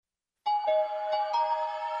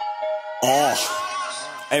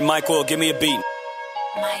Oh. Hey, Michael, give me a beat.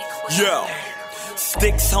 Yo.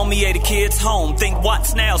 Sticks, homie, hey, the kid's home. Think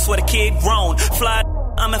what's now, swear the kid grown. Fly,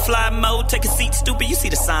 I'm in fly mode. Take a seat, stupid, you see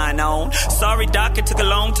the sign on. Sorry, doc, it took a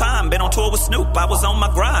long time. Been on tour with Snoop, I was on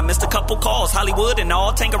my grind. Missed a couple calls, Hollywood and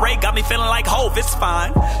all. Tanqueray got me feeling like Hove, it's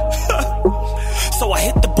fine. So I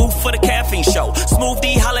hit the booth for the Caffeine Show. Smooth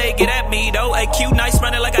D, holla, get at me, though. AQ, nice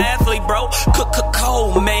running like an athlete, bro.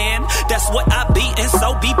 Cold, man. That's what I be, and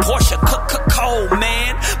so be Porsche. Cold,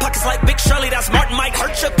 man. Pockets like Big Shirley, that's Martin Mike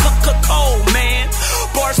hurt you. Cold, man.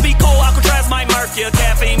 Bars be cold, Alcatraz might murk you.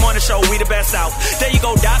 Caffeine Morning Show, we the best out. There you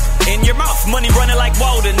go, Doc, in your mouth. Money running like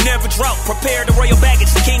water, never drought. Prepare the royal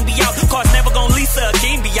baggage, the king be out. Cars never gon' Lisa,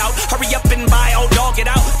 king be out. Hurry up and buy, old dog, get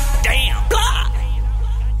out. Damn, blah.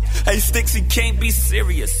 Hey, Sticks, you can't be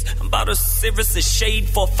serious. I'm about as serious as Shade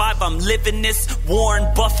 4-5. I'm living this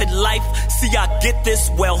Warren Buffett life. See, I get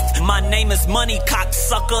this wealth. My name is Money,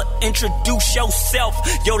 cocksucker. Introduce yourself.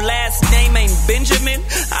 Your last name ain't Benjamin.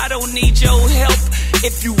 I don't need your help.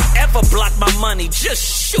 If you ever block my money,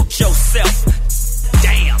 just shoot yourself.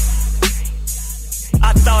 Damn.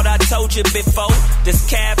 I thought I told you before. This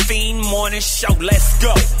Caffeine Morning Show. Let's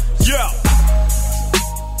go. Yo.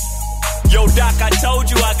 Yo, Doc, I told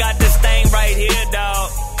you I got this thing right here, dog.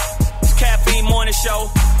 It's Caffeine Morning Show.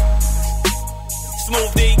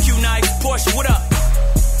 Smooth D, Q Nice, Porsche, what up?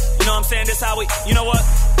 You know what I'm saying? This how we, you know what?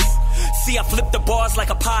 See, I flip the bars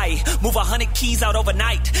like a pie. Move 100 keys out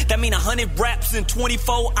overnight. That mean 100 raps in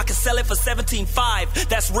 24. I can sell it for 17.5.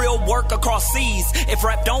 That's real work across seas. If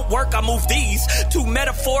rap don't work, I move these. Too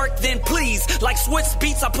metaphoric, then please. Like Swiss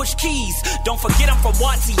beats, I push keys. Don't forget I'm from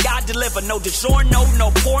Watsy. I deliver no DiGiorno,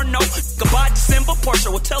 no porno. Goodbye December.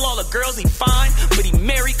 Porsche will tell all the girls he fine, but he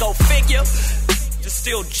married, go figure. Just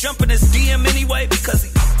still jumping his DM anyway because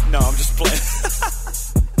he... No, I'm just playing.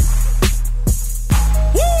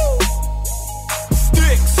 Woo!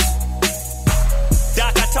 Sticks.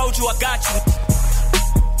 Doc, I told you I got you.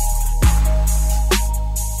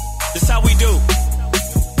 This how we do.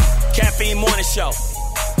 Caffeine Morning Show.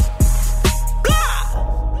 Blah!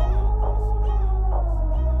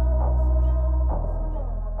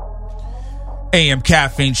 AM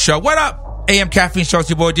Caffeine Show. What up? AM Caffeine Show. It's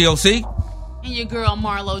your boy DLC. And your girl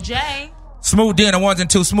Marlo J. Smooth D and the ones and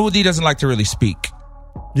two. Smooth D doesn't like to really speak.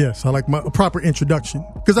 Yes, I like my proper introduction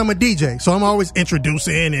because I'm a DJ, so I'm always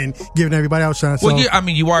introducing and giving everybody else shine. So. Well, I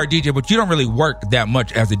mean, you are a DJ, but you don't really work that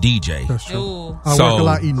much as a DJ. That's true. Ooh. I work a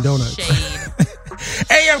lot eating donuts.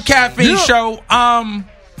 AM Caffeine Show.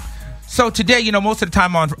 So today, you know, most of the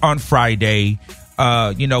time on Friday,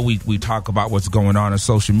 you know, we talk about what's going on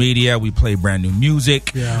social media. We play brand new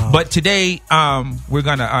music. Yeah. But today, we're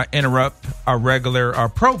going to interrupt our regular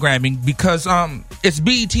programming because it's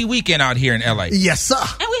BET weekend out here in LA. Yes, sir.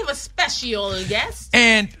 And we have a special guest.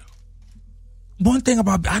 And one thing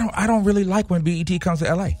about I don't really like when BET comes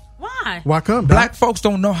to LA. Why? Why come? Black folks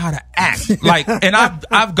don't know how to act. Like, and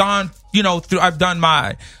I've gone, you know, I've done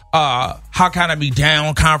my How Can I Be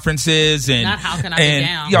Down conferences and not How Can I Be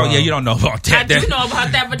Down. Yo, yeah, you don't know about that. I do know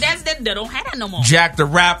about that, but they don't have that no more. Jack the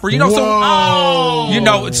Rapper, you know, Whoa. so you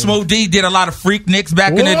know, Smooth D did a lot of Freak Nicks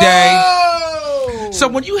back in the day. So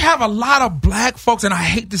when you have a lot of black folks, and I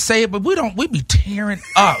hate to say it, but we be tearing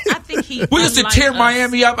up. I think we used to tear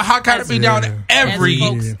Miami up. How Can I Be Down every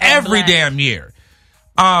damn year.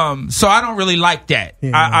 So I don't really like that.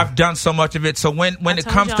 Yeah. I've done so much of it. So when it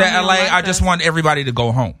comes to LA, I just want everybody to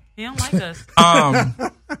go home. You don't like us.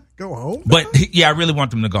 Go home. But yeah, I really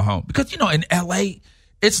want them to go home because, you know, in LA,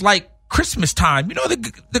 it's like Christmas time. You know,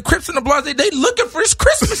 the Crips and the Bloods, they looking for this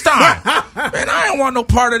Christmas time. Man, I don't want no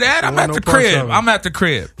part of that. I'm at the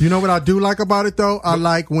crib. You know what I do like about it, though? I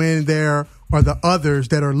like when there are the others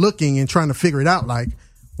that are looking and trying to figure it out, like,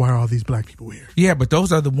 why are all these black people here? Yeah, but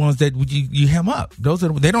those are the ones that you hem up.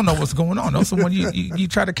 They don't know what's going on. Those are the ones you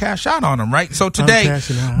try to cash out on them, right? So today,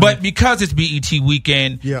 but because it's BET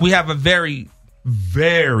weekend, we have a very,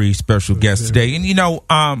 very special guest today. And, you know,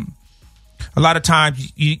 a lot of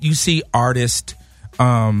times you see artists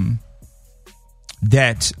that,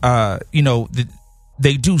 you know,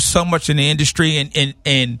 they do so much in the industry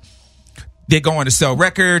and they're going to sell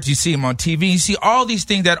records. You see them on TV. You see all these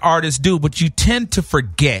things that artists do, but you tend to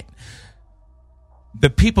forget the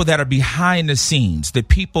people that are behind the scenes, the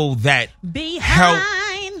people that help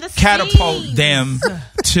catapult them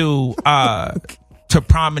to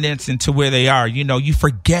prominence and to where they are. You know, you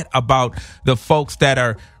forget about the folks that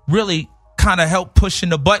are really kind of help pushing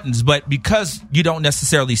the buttons, but because you don't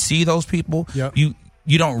necessarily see those people,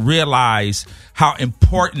 you don't realize how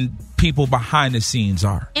important people behind the scenes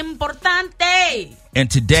are. Importante. And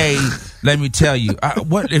today, let me tell you,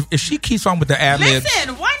 what if she keeps on with the ad libs?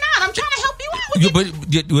 Listen, why not? I'm trying to help you out with it.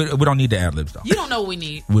 But we don't need the ad libs though. You don't know what we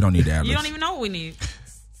need. We don't need the ad libs. You don't even know what we need.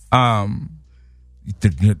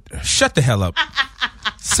 Shut the hell up.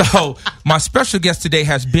 So my special guest today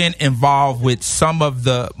has been involved with some of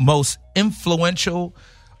the most influential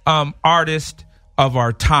artists of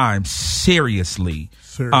our time. Seriously.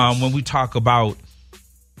 When we talk about,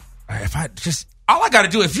 all I got to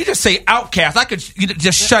do, if you just say Outkast, I could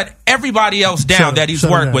just shut everybody else down that he's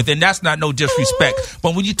worked with, and that's not no disrespect.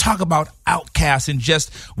 But when you talk about Outkast and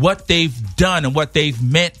just what they've done and what they've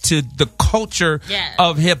meant to the culture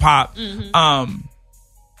of hip hop,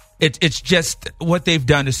 it's just what they've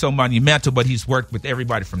done is so monumental. But he's worked with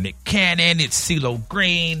everybody from Nick Cannon, it's CeeLo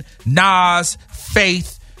Green, Nas,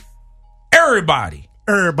 Faith, everybody.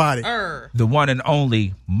 The one and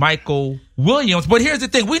only Michael Williams. But here's the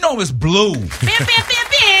thing. We know it's Blue.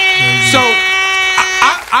 So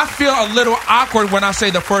I feel a little awkward when I say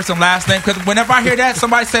the first and last name, because whenever I hear that,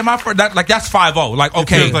 somebody say my first, that's 5-0. Like,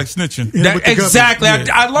 okay. It feels like snitching. Exactly.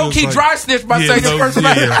 I low-key dry snitch by saying the first and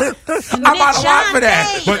last name. I'm out of line for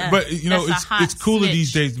that. But it's cooler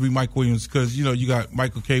these days to be Mike Williams, because, you got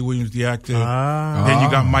Michael K. Williams, the actor. Then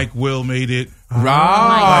you got Mike Will made it.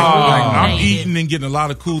 Right. I'm eating and getting a lot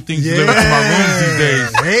of cool things delivered to my rooms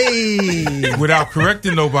these days. Without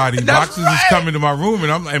correcting nobody. Boxes is coming to my room,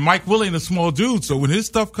 and Mike Will ain't a small dude, so when his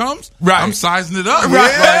stuff comes, I'm sizing it up.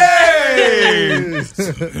 Right.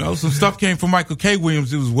 Some stuff came from Michael K.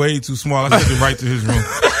 Williams. It was way too small. I took it right to his room.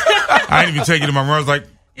 I didn't even take it to my room. I was like,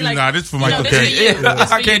 nah, this is for Michael K.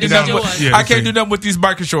 I can't do nothing. I can't do nothing with these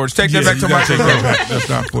biker shorts. Take that back to Michael K. That's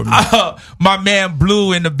not for me. My man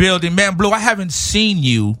Blue in the building. Man, Blue, I haven't seen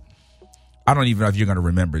you. I don't even know if you're going to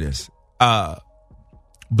remember this.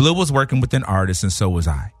 Blue was working with an artist, and so was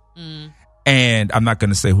I. And I'm not going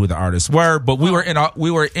to say who the artists were, but we were in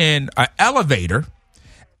an elevator,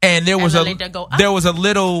 and there was a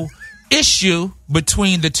little issue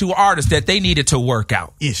between the two artists that they needed to work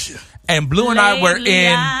out. And Blue and I were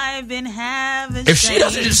in. If she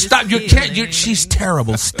doesn't just stop, you can't. She's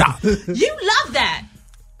terrible. Stop. You love that.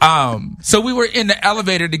 So we were in the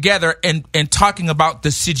elevator together and talking about the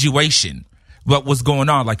situation, what was going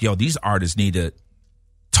on. Like, yo, these artists need to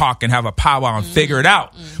talk and have a powwow and figure it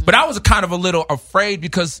out. But I was kind of a little afraid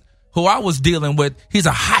because who I was dealing with, he's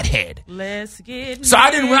a hothead. So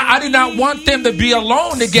I did not want them to be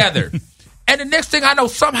alone together. And the next thing I know,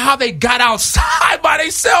 somehow they got outside by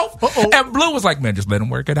themselves. And Blue was like, man, just let them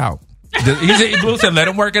work it out. Blue said, let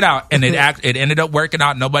them work it out. And it ended up working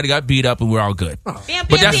out. Nobody got beat up, and we're all good. But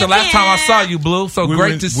that's the last time I saw you, Blue. So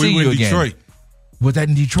great to see you again. Detroit. Was that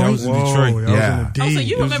in Detroit? That was in Detroit. Yeah. So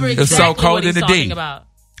you remember exactly it's so cold what he's in the talking D. about.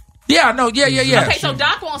 Yeah, no, yeah. Okay, so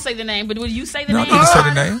Doc won't say the name, but will you say the No, name? you can say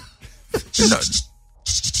the name.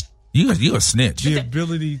 You a snitch. The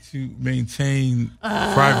ability to maintain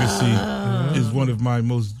privacy is one of my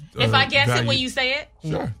most. If I guess it when you say it,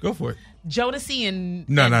 sure, go for it. Jodeci and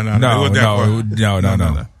No.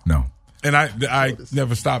 And I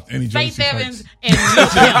never stopped any Faith Jodeci Evans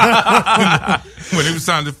fights. and When it was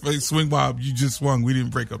time to swing Bob, you just swung. We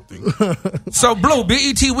didn't break up things. So Blue,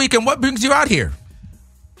 BET Weekend, what brings you out here?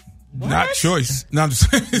 Not choice. No, I'm just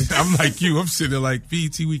saying. I'm like you. I'm sitting there like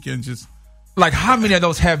BET Weekend just. Like, how many of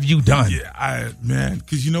those have you done? Yeah, man.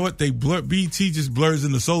 Because you know what? BET just blurs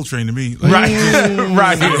into Soul Train to me. Like,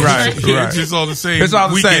 Right. It's just all the same. It's all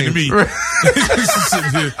the weekend same to me.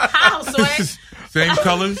 how Sweat? Same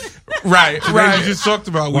colors. Right. We just talked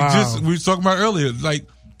about. We were talking about earlier. Like,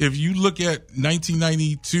 if you look at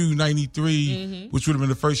 1992, 93, which would have been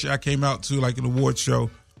the first year I came out to like an award show,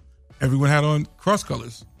 everyone had on cross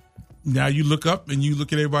colors. Now you look up and you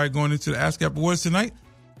look at everybody going into the ASCAP Awards tonight.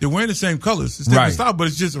 They're wearing the same colors. It's different style, but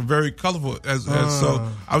it's just a very colorful. So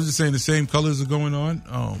I was just saying the same colors are going on.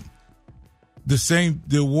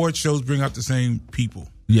 The award shows bring out the same people.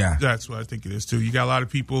 Yeah. That's what I think it is too. You got a lot of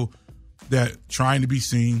people that trying to be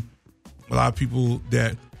seen, a lot of people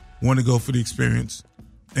that want to go for the experience.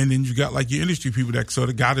 And then you got like your industry people that sort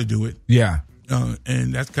of got to do it. Yeah.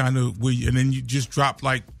 And that's kind of where and then you just drop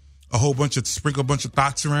like sprinkle a bunch of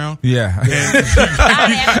thoughts around. Yeah. And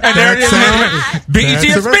there it is. BET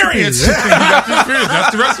experience. That's the experience.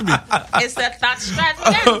 That's the recipe. It's the thought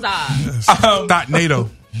stratagems.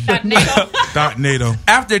 Thought NATO.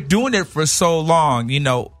 After doing it for so long,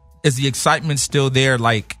 is the excitement still there?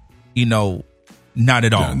 Like, Not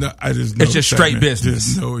at all. No, it's just straight business.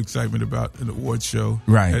 There's no excitement about an award show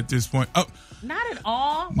right at this point. Not at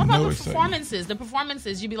all. What about the performances? The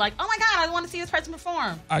performances, you'd be like, oh my God, I want to see this person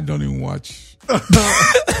perform. I don't even watch.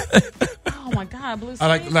 Oh my God, Blue.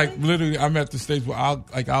 I like literally. I'm at the stage where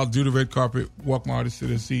I'll do the red carpet, walk my artist to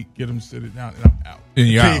their seat, get them to sit it down, and I'm out. And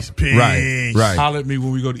you're Peace. Right. Holler at me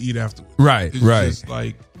when we go to eat afterwards. Right. It's just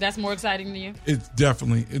like that's more exciting to you. It's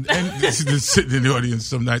definitely and just sitting in the audience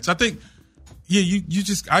some nights. I think. Yeah, you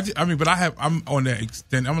just but I'm on that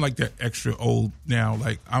extent. I'm like that extra old now.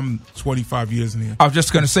 Like I'm 25 years in here. I was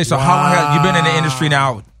just gonna say. So how long have you been in the industry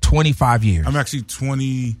now? 25 years. I'm actually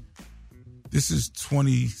 20. This is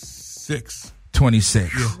 26.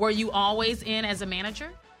 26. Yeah. Were you always in as a manager?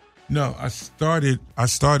 No, I started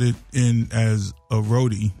in as a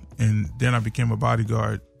roadie, and then I became a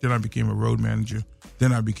bodyguard. Then I became a road manager.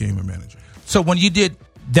 Then I became a manager. So when you did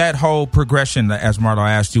that whole progression, as Marlo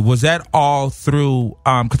asked you, was that all through?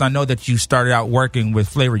 Because I know that you started out working with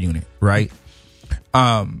Flavor Unit, right?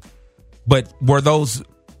 But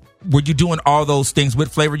were you doing all those things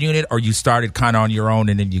with Flavor Unit, or you started kind of on your own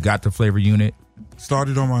and then you got the Flavor Unit?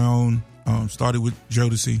 Started on my own. Started with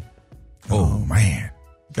Jodeci. Oh man,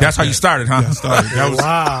 that's how you started, huh? Yeah, I started. That was,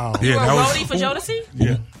 wow. Yeah, you were that a was roadie for Jodeci?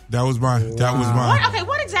 Yeah, that was mine. That was mine.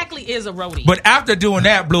 What exactly is a roadie? But after doing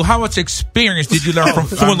that, Blue, how much experience did you learn from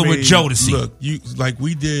fooling with Jodeci? Look,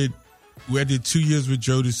 I did 2 years with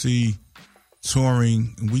Jodeci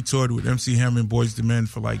touring, and we toured with MC Hammer and Boyz II Men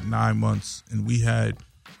for like 9 months, and we learned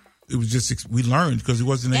because it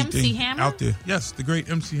wasn't anything out there. Yes, the great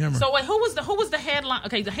MC Hammer. So wait, who was the headline?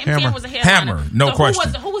 Okay, the MC Hammer was the headliner. Hammer, no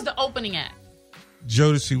question. Who was the opening act?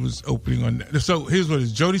 Jodeci was opening on that. So here's what it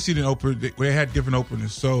is. Jodeci didn't open. They had different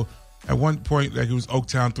openers. So at one point, like it was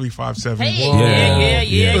Oaktown 357. Hey,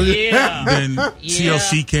 yeah. Then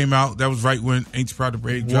TLC came out. That was right when Ain't You Proud to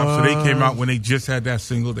Brave dropped. So they came out when they just had that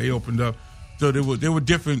single. They opened up. So there were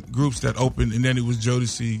different groups that opened, and then it was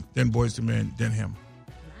Jodeci, then Boyz II Men, then him.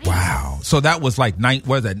 Wow. So that was like 90.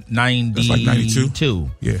 That's like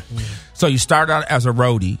 92. Yeah. So you started out as a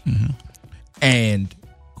roadie and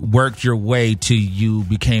worked your way to you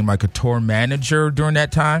became like a tour manager during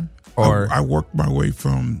that time? Or I worked my way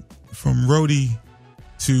from roadie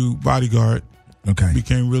to bodyguard. Okay.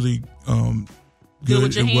 Became really good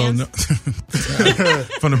with your and well known.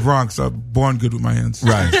 From the Bronx. I'm born good with my hands.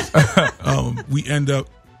 Right. We end up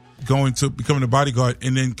going to becoming a bodyguard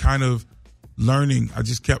and then kind of learning. I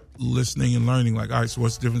just kept listening and learning, like, all right, so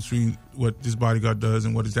what's the difference between what this bodyguard does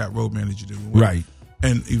and what does that road manager do? Right.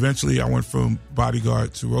 And eventually I went from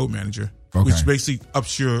bodyguard to road manager, which basically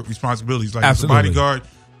ups your responsibilities. Like, as a bodyguard,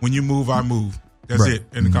 when you move, I move. That's it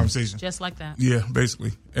in the conversation. Just like that. Yeah,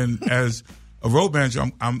 basically. And as a road manager,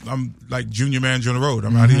 I'm like junior manager on the road.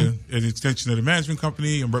 I'm out here an extension of the management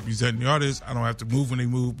company. I'm representing the artists. I don't have to move when they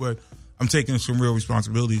move, but I'm taking some real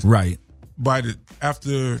responsibilities. Right.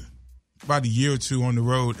 After about a year or two on the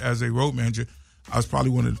road as a road manager, I was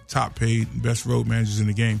probably one of the top paid and best road managers in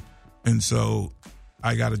the game. And so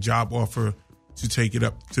I got a job offer to take it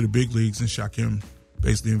up to the big leagues, and Shakim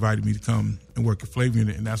basically invited me to come and work at Flavor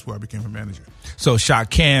Unit, and that's where I became a manager. So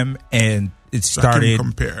Shakim and it started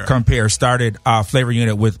Compare started Flavor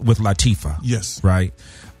Unit with Latifah. Yes. Right.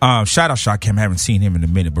 Shout out Shakim. I haven't seen him in a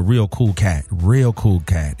minute, but real cool cat.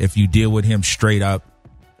 If you deal with him straight up,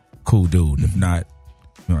 cool dude. If not,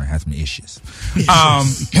 you know, has some issues.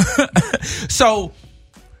 So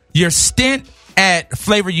your stint at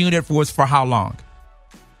Flavor Unit was for how long?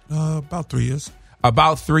 About 3 years.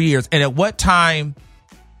 About 3 years. And at what time,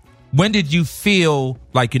 when did you feel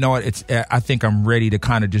like, you know what, I think I'm ready to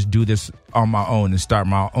kind of just do this on my own and start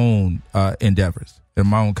my own endeavors in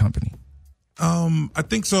my own company? I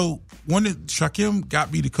think so. When Shakim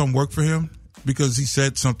got me to come work for him, because he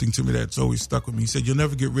said something to me that's always stuck with me. He said, "You'll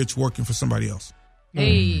never get rich working for somebody else."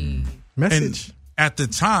 Hey. Message. And at the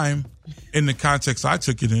time, in the context I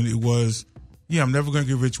took it in, it was, yeah, I'm never going to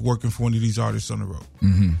get rich working for one of these artists on the road.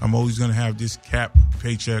 I'm always going to have this cap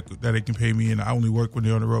paycheck that they can pay me, and I only work when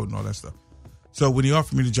they're on the road and all that stuff. So when he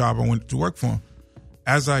offered me the job, I went to work for him.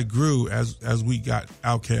 As I grew, as we got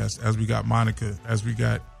Outkast, as we got Monica, as we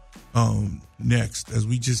got Next, as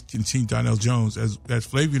we just continued Donnell Jones, as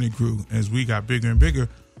Flavor Unit grew, as we got bigger and bigger,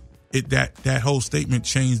 that whole statement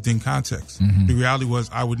changed in context. The reality was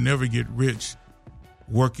I would never get rich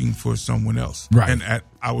working for someone else. Right. And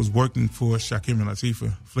I was working for Shakim and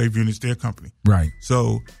Latifah, Flavor Unit's their company. Right.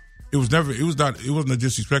 So it wasn't a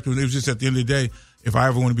disrespect. It was just at the end of the day, if I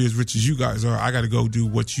ever want to be as rich as you guys are, I got to go do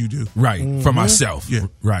what you do. Right. For myself. Yeah.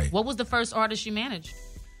 Right. What was the first artist you managed?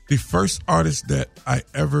 The first artist that I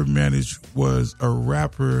ever managed was a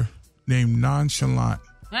rapper named Nonchalant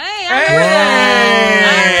Hey,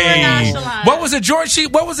 what was the joint?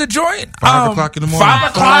 What was the joint? 5 o'clock in the morning. 5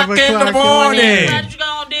 o'clock in the morning. What you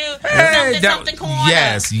gonna do? Hey, something corner.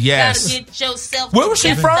 Yes. Gotta get yourself. Where was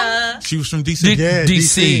she from? She was from DC.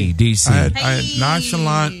 DC. I had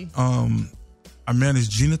Nonchalant. I managed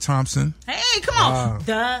Gina Thompson. Hey, come on.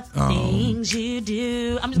 The things you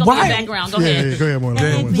do. I'm just going to get background. Go ahead. Go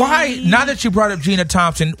ahead. Why, now that you brought up Gina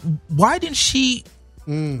Thompson, why didn't she...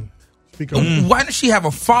 Why didn't she have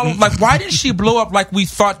a follow? Like, why didn't she blow up like we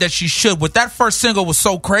thought that she should? But that first single was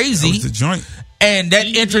so crazy. That was the joint. And that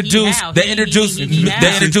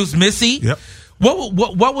introduced Missy. Yep.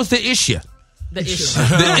 What was the issue? The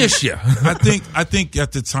issue. I think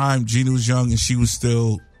at the time Gina was young and she was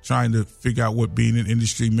still trying to figure out what being in the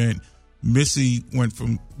industry meant. Missy went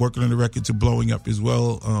from working on the record to blowing up as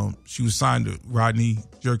well. She was signed to Rodney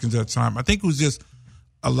Jerkins at the time. I think it was just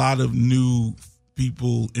a lot of new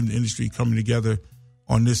people in the industry coming together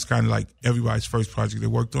on this kind of like everybody's first project they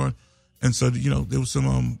worked on. And so, there was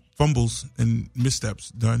some fumbles and missteps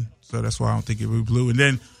done. So that's why I don't think it really blew. And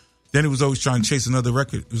then it was always trying to chase another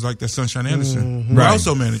record. It was like that Sunshine Anderson. Mm-hmm. Right. I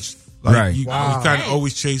also managed. Like you kind of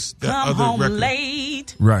always chase that Come other home record.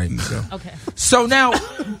 Late. Right. So. Okay. So now,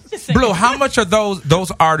 Blue, how much of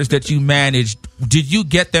those artists that you managed, did you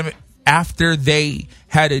get them after they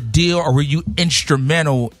had a deal, or were you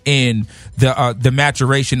instrumental in the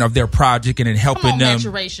maturation of their project and in helping them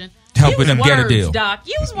get a deal? Doc.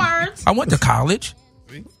 Use words. I went to college.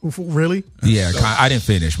 Really? Yeah, I didn't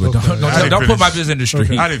finish, but don't put my business in the street.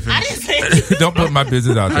 Okay. I didn't finish. Don't put my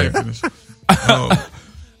business out there. I didn't finish.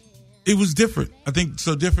 It was different. I think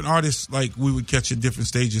so. Different artists, like we would catch at different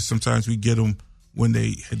stages. Sometimes we get them when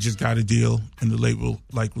they had just got a deal and the label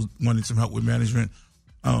wanted some help with management.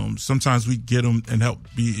 Sometimes we get them and help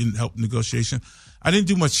negotiation. I didn't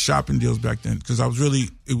do much shopping deals back then because it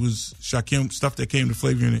was Shakim stuff that came to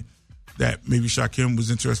Flavor Unit that maybe Shakim was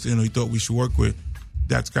interested in or he thought we should work with.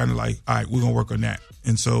 That's kind of like, all right, we're gonna work on that.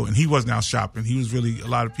 And he wasn't out shopping. He was really a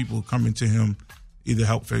lot of people coming to him. Either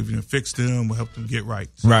help Flavor Unit fix them or help them get right.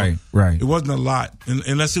 So right. It wasn't a lot,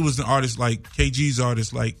 unless it was an artist like KG's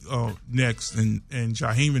artists like Next and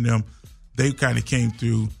Jaheim and them. They kind of came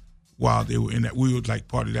through while they were in that. We were like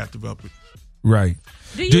part of that development. Right.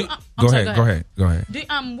 Go ahead.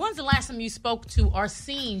 When's the last time you spoke to or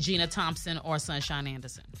seen Gina Thompson or Sunshine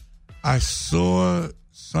Anderson? I saw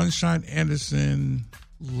Sunshine Anderson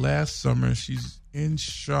last summer. She's in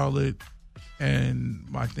Charlotte, and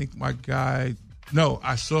I think my guy. No,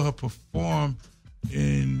 I saw her perform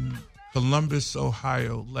in Columbus,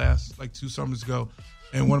 Ohio, 2 summers ago,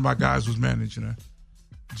 and one of my guys was managing her.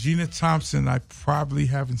 Gina Thompson, I probably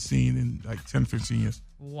haven't seen in 10, 15 years.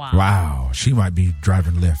 Wow. She might be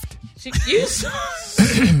driving Lyft.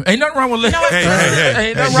 Ain't nothing wrong with Lyft. Hey.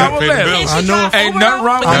 Ain't nothing wrong with Lyft. Ain't nothing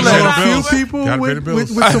wrong with Lyft. I know a few people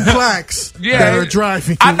with some plaques that are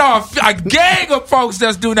driving. I know a gang of folks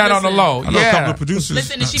that's doing that on the low. I know a couple of producers.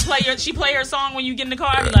 Listen, did she play her song when you get in the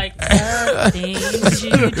car? Be like, the things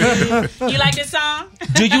you do. You like this song?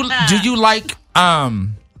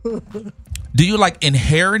 Do you like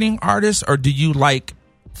inheriting artists, or do you like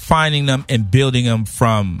finding them and building them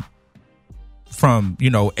from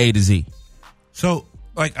A to Z? So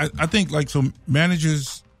I think so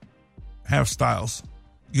managers have styles.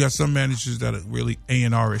 You got some managers that are really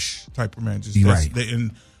A&R-ish type of managers. Right.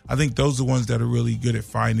 And I think those are the ones that are really good at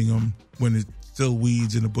finding them when it's still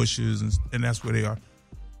weeds in the bushes, and that's where they are.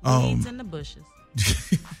 Weeds in the bushes.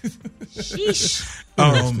 Sheesh.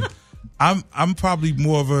 I'm probably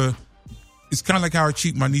more of a. It's kind of like how I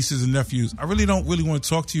treat my nieces and nephews. I really don't want to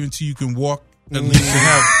talk to you until you can walk at least and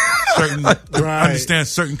have certain understand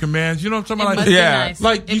certain commands. You know what I'm talking about? Nice.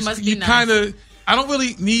 Like you nice. kind of. I don't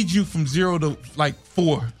really need you from 0 to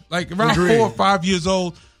 4. Like around 4 or 5 years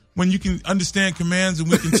old, when you can understand commands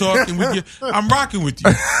and we can talk and I'm rocking with you.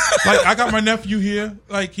 Like I got my nephew here.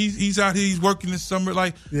 Like he's out here. He's working this summer.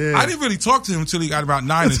 Like I didn't really talk to him until he got about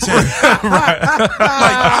 9 or 10. Right. Like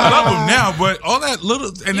I love him now, but all that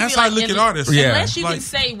little and that's how I look at artists. Yeah. Unless you can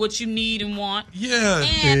say what you need and want. Yeah.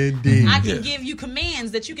 And indeed. I can give you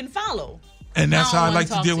commands that you can follow. And that's how I like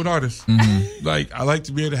to deal with artists. Mm-hmm. Like I like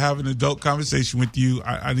to be able to have an adult conversation with you.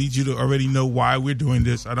 I need you to already know why we're doing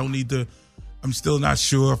this. I don't need to. I'm still not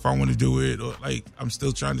sure if I want to do it, or like I'm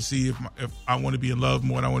still trying to see if I want to be in love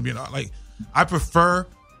more than I want to be in like. I prefer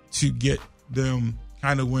to get them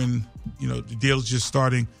kind of when the deal's just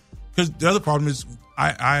starting, because the other problem is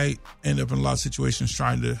I end up in a lot of situations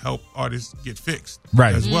trying to help artists get fixed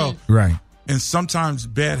as well. Right. And sometimes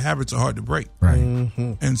bad habits are hard to break. Right.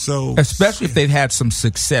 Mm-hmm. And so, especially if they've had some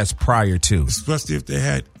success prior to. Especially if they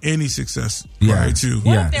had any success prior to.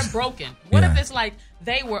 What if they're broken? What if it's like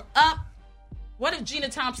they were up. What if Gina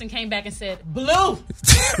Thompson came back and said, Blue?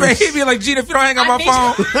 Man, he'd be like, Gina, if you don't hang up my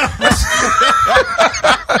phone.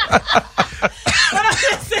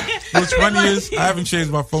 What's funny is I haven't changed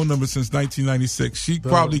my phone number since 1996. She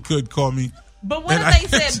probably could call me. But what if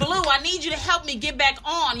they said, Blue, I need you to help me get back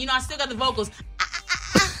on. You know, I still got the vocals.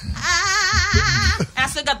 I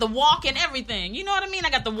still got the walk and everything. You know what I mean? I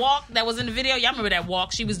got the walk that was in the video. Y'all remember that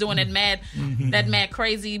walk? She was doing that mad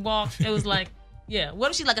crazy walk. It was like, yeah. What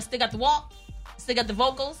if she like, I still got the walk? Still got the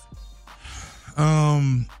vocals?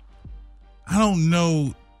 I don't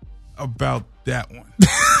know about that one.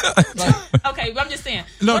 Okay, but I'm just saying.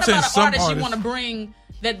 No, what I'm about saying an artist you want to bring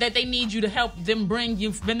that they need you to help them bring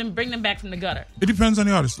them back from the gutter? It depends on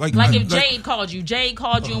the artist. Like if Jade called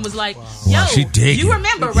you and was like, "Yo, she dig you it.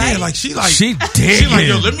 remember, right?" Yeah, she she like,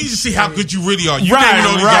 yo, let me just see how good you really are. You right,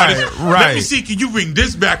 know these right, artists. right. Let me see, can you bring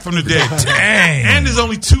this back from the dead? Dang. And there's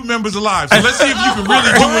only 2 members alive, so let's see if you can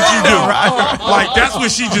really do what you do. Like that's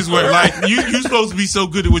what she just went. Like you supposed to be so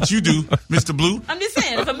good at what you do, Mr. Blue. I'm just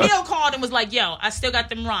saying, if Emil called and was like, "Yo, I still got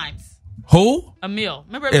them rhymes." Who? Emil.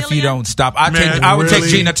 Remember Emil? If you don't stop, I would take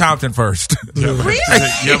Gina Thompson first. Really?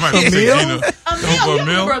 Yeah, I might take Gina. You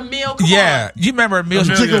remember Emil? Yeah, you remember Emil?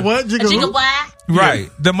 Jigga what? Jigga what? Right,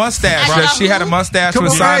 the mustache. Right. She had a mustache. Come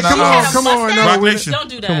on, come on, no, Rock Nation. Don't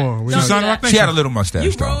do that. Come on, Don't do that. She had a little mustache.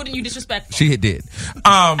 You though. rude and you disrespectful. She did.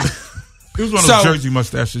 It was one of those Jersey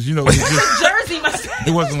mustaches, you know. Jersey mustache.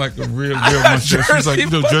 It wasn't like a real mustache. It was like, you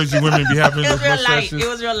know, Jersey women be having those mustaches. It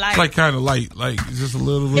was real light. It's like kind of light, like just a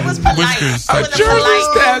little was whiskers. polite. Type Jersey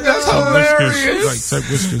mustache. That's hilarious. Like type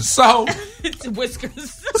whiskers. So, It's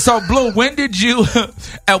whiskers. so Blue, when did you?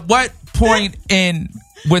 At what point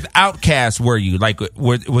with Outkast were you? Like,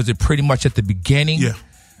 was it pretty much at the beginning?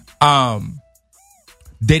 Yeah.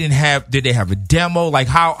 Did they have a demo? Like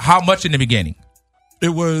how much in the beginning? It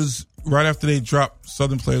was right after they dropped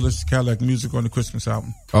Southern Playlist Cadillac Music on the Christmas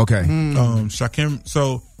album. Okay. Shakim.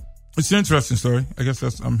 So it's an interesting story. I guess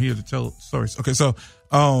I'm here to tell stories. Okay, so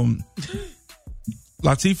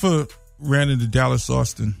Latifah ran into Dallas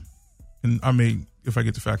Austin, and if I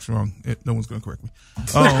get the facts wrong, no one's going to correct me.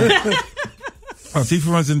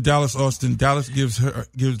 Latifah runs into Dallas Austin. Dallas gives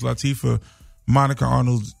Latifah Monica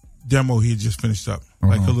Arnold's demo he had just finished up,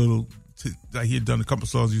 like a little. Like he had done a couple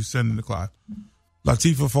songs he was sending to Clive.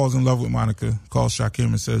 Latifah falls in love with Monica, calls Shakim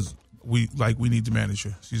and says, we need to manage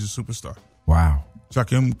her. She's a superstar. Wow.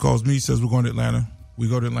 Shakim calls me, says we're going to Atlanta. We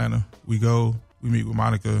go to Atlanta. We meet with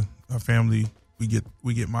Monica, her family. We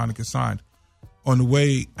get Monica signed. On the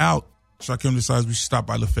way out, Shakim decides we should stop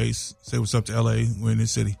by LaFace, say what's up to LA. We're in the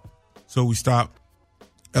city. So we stop.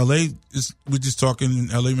 LA we're just talking,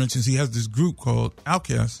 and LA mentions he has this group called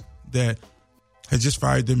Outkast that had just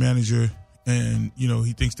fired their manager, and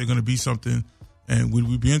he thinks they're going to be something. And would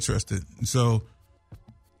we be interested? And so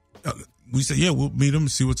we said, yeah, we'll meet them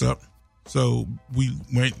and see what's up. So we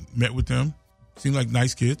met with them. Seemed like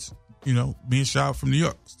nice kids, being shot from New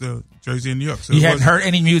York, still Jersey and New York. So you hadn't heard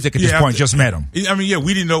any music at this point, just met him. I mean, yeah,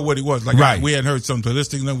 we didn't know what it was. Like, right. We hadn't heard something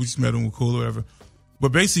holistic. No, we just met him, we're cool or whatever.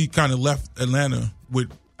 But basically kind of left Atlanta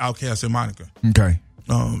with Outkast and Monica. Okay.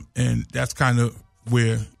 And that's kind of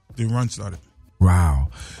where the run started. Wow.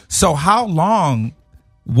 So how long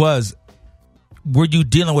were you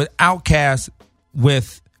dealing with Outkast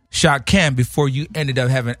with Shakim before you ended up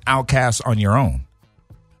having Outkast on your own?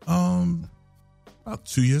 About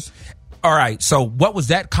 2 years. All right. So what was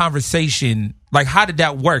that conversation like? How did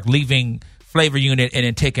that work? Leaving Flavor Unit and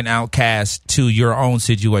then taking Outkast to your own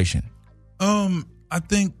situation? I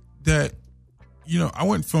think that I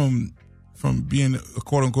went from being a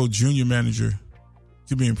quote unquote junior manager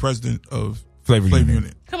to being president of Flavor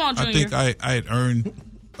Unit. Come on, Junior. I think I had earned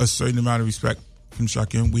a certain amount of respect from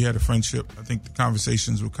Shakim. We had a friendship. I think the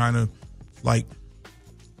conversations were kind of like,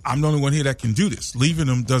 I'm the only one here that can do this. Leaving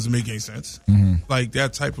him doesn't make any sense. Mm-hmm. Like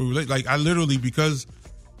that type of like I literally, because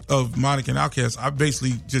of Monica and Outkast, I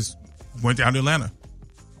basically just went down to Atlanta.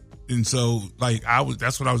 And so like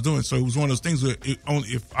that's what I was doing. So it was one of those things where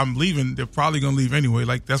if I'm leaving, they're probably gonna leave anyway.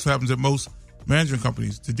 Like that's what happens at most management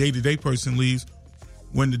companies. The day-to-day person leaves.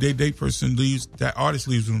 When the day-to-day person leaves, that artist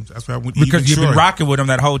leaves them. That's why I went. Because you've been rocking with them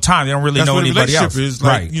that whole time. They don't really know anybody else. Is.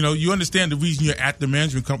 Like, right. You understand the reason you're at the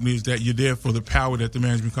management company is that you're there for the power that the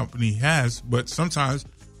management company has. But sometimes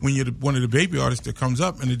when you're one of the baby artists that comes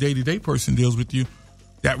up and the day-to-day person deals with you,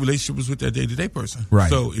 that relationship was with that day-to-day person. Right.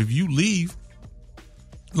 So if you leave,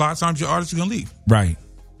 a lot of times your artists are going to leave. Right.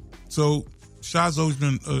 So Shah's always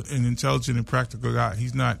been an intelligent and practical guy.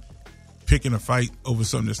 He's not picking a fight over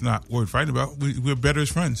something that's not worth fighting about. We're better as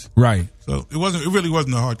friends. Right. So it really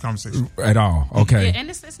wasn't a hard conversation at all. Okay. Yeah, and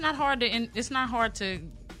it's not hard to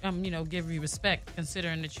give you respect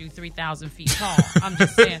considering that you're 3,000 feet tall. I'm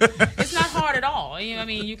just saying, it's not hard at all.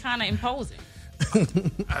 You're kind of imposing.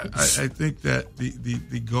 I think that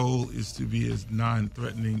the goal is to be as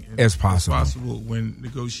non-threatening as possible when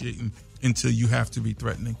negotiating until you have to be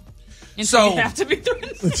threatening. Until you have to be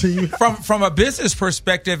threatening. From a business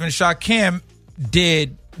perspective, and Shakim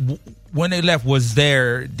when they left,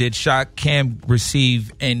 did Shakim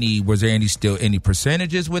receive was there any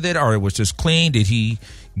percentages with it, or it was just clean? Did he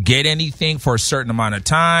get anything for a certain amount of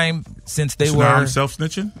time since they were? I'm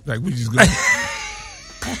self-snitching? Like, we just go...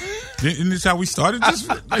 Isn't this how we started?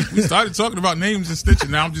 We started talking about names and snitching.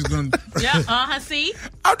 Now I'm just going to... see?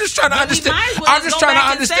 I'm just trying to understand. I'm just trying to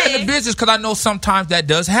understand the business, because I know sometimes that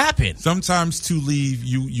does happen. Sometimes to leave,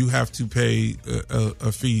 you have to pay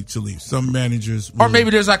a fee to leave. Some managers... Or maybe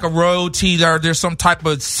there's like a royalty, or there's some type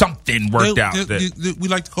of something worked out. We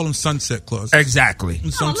like to call them sunset clauses. Exactly.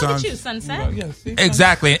 Look at you, sunset.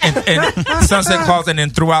 Exactly. And sunset clause, and then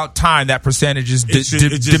throughout time, that percentage is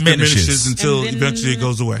diminishes until eventually it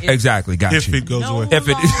goes away. Exactly. Got if you. It goes away. If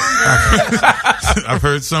it, I've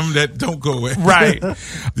heard some that don't go away. Right.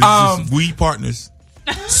 We partners.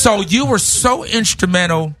 So you were so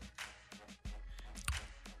instrumental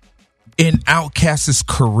in Outkast's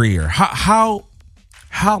career. How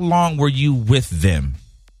long were you with them?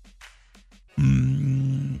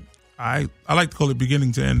 I like to call it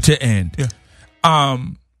beginning to end. To end. Yeah.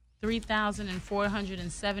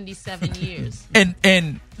 3,477 years.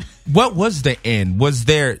 And what was the end?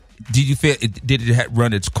 Did you feel did it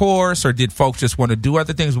run its course, or did folks just want to do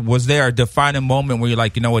other things? Was there a defining moment where you're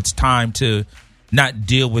like, it's time to not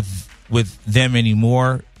deal with them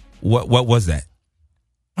anymore? What was that?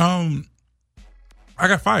 I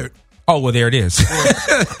got fired. Oh, well, there it is.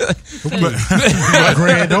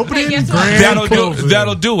 Grand opening,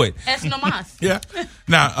 that'll do it. Es no más. Yeah.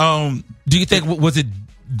 Now, do you think was it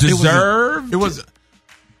deserved? It was.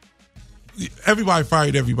 Everybody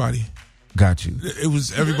fired everybody. Got you. It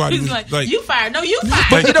was everybody. He's was like, you fired. No, you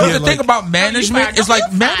fired. But the thing about management is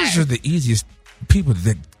managers are the easiest people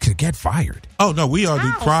that could get fired. Oh no, we are the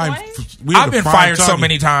prime. I've been fired so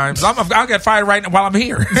many times. I'll get fired right now while I'm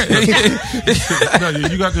here. No,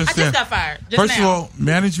 you got to understand. I just got fired. First of all,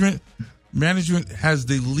 management has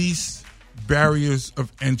the least barriers of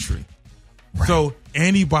entry. Right. So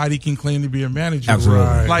anybody can claim to be a manager.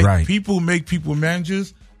 Absolutely. Right. People make people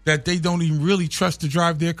managers that they don't even really trust to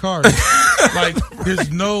drive their cars. There's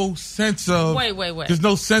no sense of... Wait. There's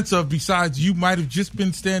no sense of, besides you might have just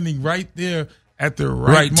been standing right there at the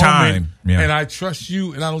right moment, time. Yeah. And I trust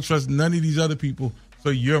you, and I don't trust none of these other people, so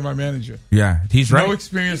you're my manager. Yeah, he's right. No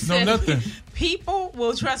experience, no nothing. People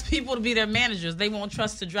will trust people to be their managers. They won't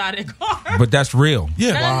trust to drive their car. But that's real.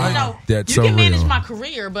 Yeah. No. That's you so can manage real. my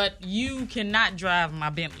career, but you cannot drive my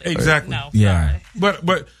Bentley. Exactly. No, yeah. sorry.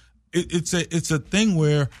 But it's a thing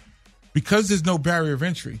where, because there's no barrier of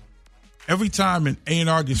entry, every time an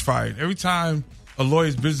A&R gets fired, every time a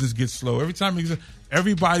lawyer's business gets slow, every time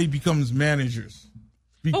everybody becomes managers,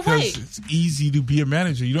 because it's easy to be a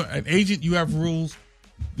manager. An agent, you have rules.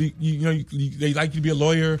 They like you to be a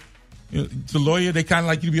lawyer. The lawyer, they kind of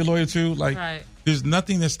like you to be a lawyer too. There's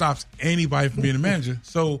nothing that stops anybody from being a manager.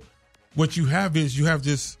 So what you have is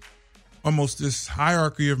this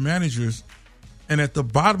hierarchy of managers. And at the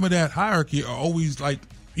bottom of that hierarchy are always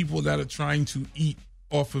people that are trying to eat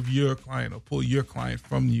off of your client or pull your client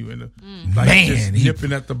from you, and just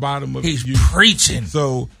nipping at the bottom of he's you. Preaching.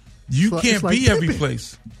 So you can't be every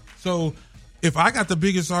place. So if I got the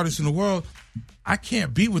biggest artist in the world, I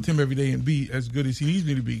can't be with him every day and be as good as he needs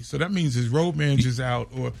me to be. So that means his road manager's out,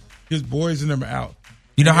 or his boys and them are out.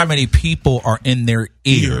 You know how many people are in their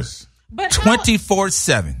ears?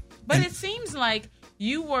 24/7. But it seems like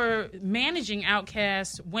you were managing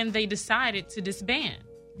Outkast when they decided to disband.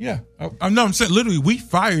 Yeah. I'm saying literally we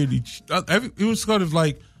fired each other. It was sort of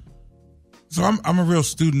like, so I'm a real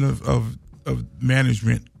student of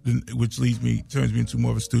management, which turns me into more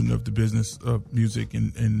of a student of the business of music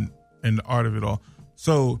and the art of it all.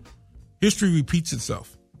 So history repeats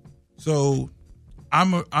itself. So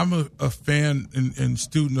I'm a fan and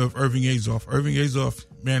student of Irving Azoff. Irving Azoff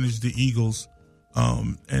managed the Eagles,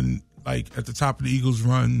 and at the top of the Eagles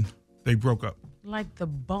run, they broke up. Like the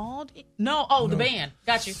bald? No, the band.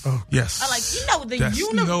 Got you. Oh, yes. I the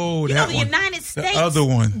United States. The other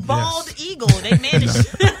one. Bald Eagle. They managed.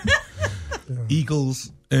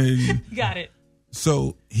 Eagles. And got it.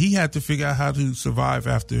 So he had to figure out how to survive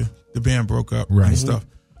after the band broke up and stuff.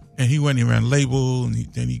 And he went and ran a label, and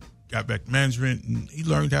then he got back to management, and he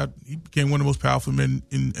learned he became one of the most powerful men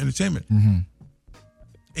in entertainment. Mm-hmm.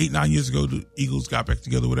 8-9 years ago, the Eagles got back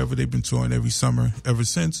together, whatever. They've been touring every summer ever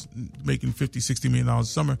since, making $50-60 million a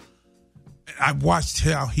summer. I watched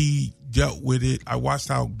how he dealt with it. I watched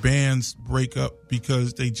how bands break up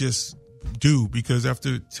because they just do. Because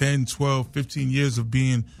after 10, 12, 15 years of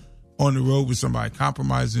being on the road with somebody,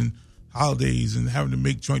 compromising holidays and having to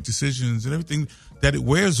make joint decisions and everything, that it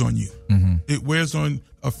wears on you. Mm-hmm. It wears on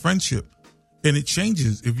a friendship. And it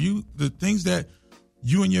changes. The things that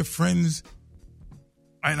you and your friends,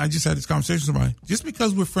 and I just had this conversation with somebody, just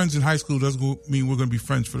because we're friends in high school doesn't mean we're going to be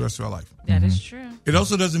friends for the rest of our life. That is true. It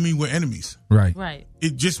also doesn't mean we're enemies. Right.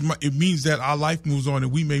 It means that our life moves on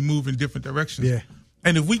and we may move in different directions. Yeah.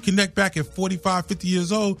 And if we connect back at 45, 50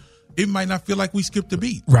 years old, it might not feel like we skipped a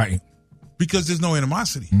beat. Right. Because there's no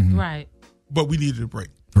animosity. Mm-hmm. Right. But we needed a break.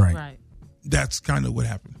 Right. That's kind of what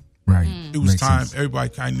happened. Right. It was Makes time. sense. Everybody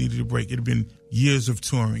kind of needed a break. It had been years of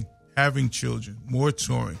touring, having children, more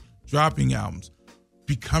touring, dropping albums,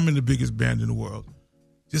 becoming the biggest band in the world.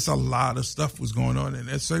 Just a lot of stuff was going on. And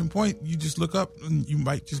at a certain point, you just look up and you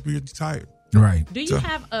might just be tired. Right. Do you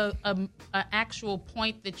have a actual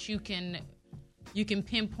point that you can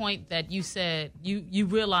pinpoint that you said you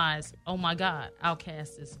realize, oh my God,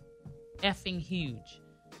 Outkast is effing huge.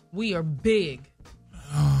 We are big.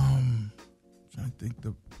 I'm trying to think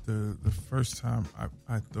the first time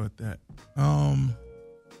I thought that. Damn,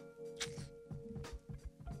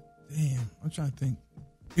 I'm trying to think.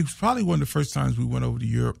 It was probably one of the first times we went over to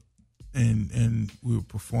Europe and we were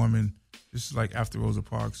performing. This is like after Rosa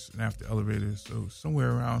Parks and after Elevators. So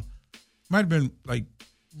somewhere around, might have been like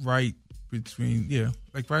right between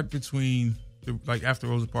after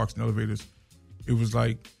Rosa Parks and Elevators. It was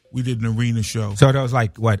like we did an arena show. So that was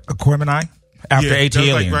like what, Aquemini? After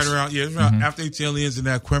AT-Aliens. Like right around, it was around after AT-Aliens and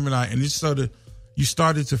that Aquemini, and you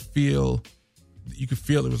started to feel, you could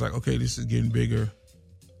feel it was like, okay, this is getting bigger.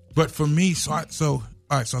 But for me, so I'll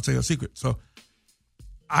tell you a secret. So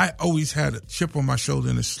I always had a chip on my shoulder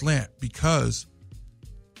and a slant because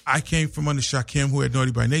I came from under Shakim, who had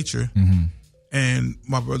Naughty by Nature, and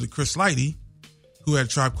my brother Chris Lighty, who had a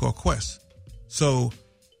Tribe Called Quest. So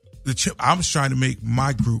the chip, I was trying to make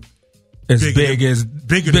my group bigger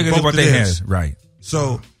than what they had. Right.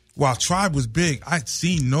 So while Tribe was big, I'd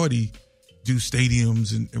seen Naughty do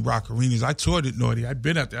stadiums and rock arenas. I toured at Naughty. I'd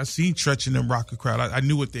been out there. I seen Tretch and them rock a crowd. I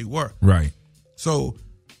knew what they were. Right. So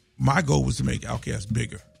my goal was to make Outkast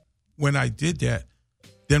bigger. When I did that,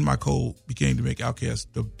 then my goal became to make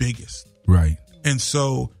Outkast the biggest. Right. And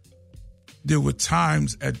so there were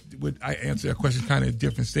times I answered that question kind of at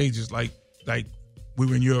different stages. Like we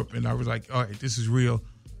were in Europe and I was like, all right, this is real.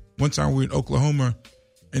 One time we were in Oklahoma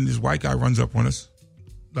and this white guy runs up on us.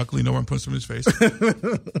 Luckily, no one punched him in his face,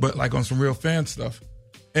 but like on some real fan stuff,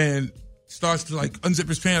 and starts to like unzip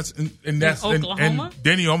his pants, and that's and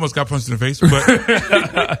then he almost got punched in the face.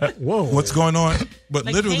 But whoa, what's going on? But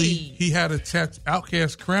like, literally, hey. he had a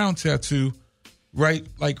Outkast crown tattoo, right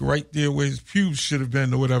there where his pubes should have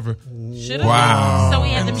been or whatever. Wow! So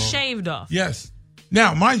he had them shaved off. Yes.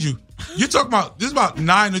 Now, mind you, you're talking about this is about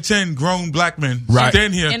 9 or 10 grown black men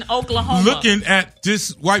standing here in Oklahoma, looking at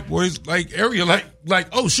this white boy's like area, like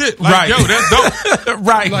oh shit, like yo, that's dope,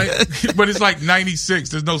 right? Like, but it's like 96.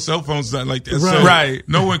 There's no cell phones like that, right? So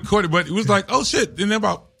no one caught it, but it was like oh shit. And then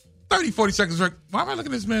about 30, 40 seconds, like why am I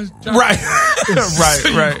looking at this man's job? Right.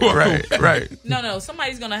 No.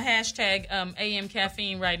 Somebody's gonna hashtag AM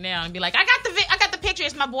Caffeine right now and be like, I got the picture.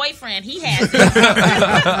 It's my boyfriend. He has it.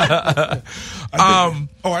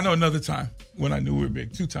 I know another time when I knew we were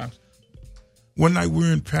big. 2 times. One night we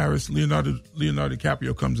were in Paris. Leonardo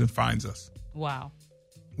DiCaprio comes and finds us. Wow.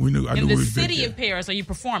 I knew in we the were city big, of Paris, are you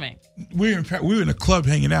performing? We were in a club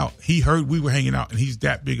hanging out. He heard we were hanging out, and he's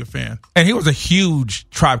that big a fan. And he was a huge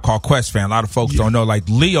Tribe Called Quest fan. A lot of folks don't know. Like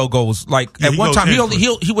Leo goes at one time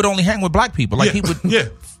he would only hang with black people. Like he would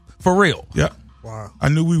for real. Yeah. Wow. I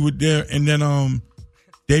knew we were there, and then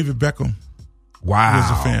David Beckham was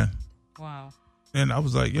a fan. Wow. And I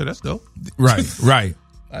was like, yeah, that's dope. Right.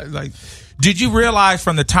 Did you realize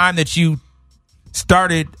from the time that you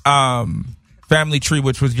started Family Tree,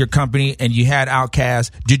 which was your company, and you had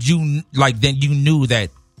Outkast, did you then you knew that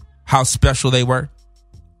how special they were?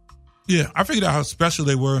 Yeah, I figured out how special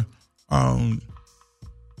they were. By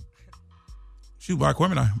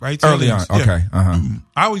Aquemini, right? Early on, okay.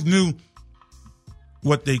 I always knew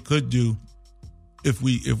what they could do if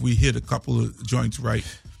we hit a couple of joints right.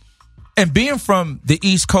 And being from the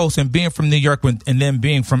East Coast and being from New York and then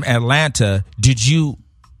being from Atlanta, did you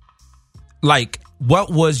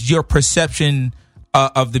what was your perception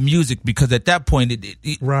of the music? Because at that point,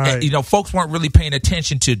 folks weren't really paying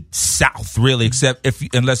attention to South, really,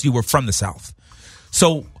 unless you were from the South.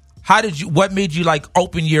 So what made you like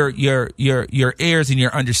open your ears and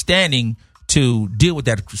your understanding to deal with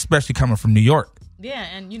that, especially coming from New York? Yeah,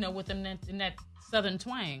 and with them in that southern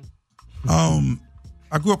twang.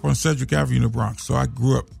 I grew up on Cedric Avenue in the Bronx, so I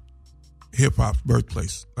grew up hip hop's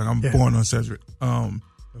birthplace. Like I'm born on Cedric.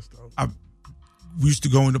 That's dope. We used to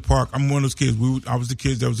go in the park. I'm one of those kids. I was the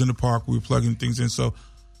kids that was in the park. We were plugging things in. So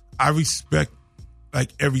I respect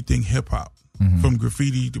like everything hip hop, from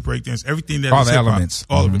graffiti to breakdance, everything that all is the hip-hop, elements,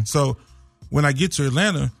 all of it. So when I get to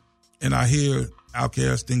Atlanta and I hear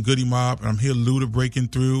Outkast and Goody Mob, and I'm hearing Luda breaking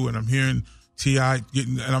through, and I'm hearing T.I.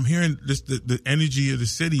 and I'm hearing this the energy of the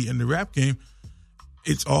city and the rap game.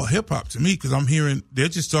 It's all hip hop to me because I'm hearing they're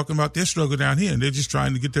just talking about their struggle down here and they're just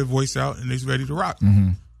trying to get their voice out and they're ready to rock.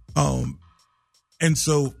 And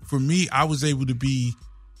so for me, I was able to be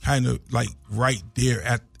kind of like right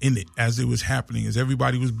there in it as it was happening, as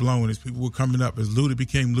everybody was blowing, as people were coming up, as Luda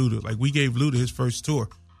became Luda. Like we gave Luda his first tour.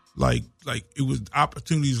 Like it was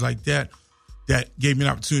opportunities like that gave me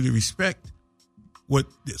an opportunity to respect what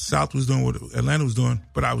the South was doing, what Atlanta was doing,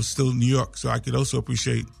 but I was still in New York, so I could also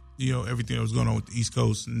appreciate everything that was going on with the East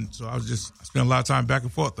Coast. And so I spent a lot of time back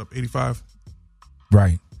and forth up 85.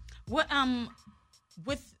 Right. What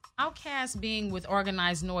with Outkast being with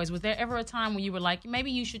Organized Noise, was there ever a time when you were like,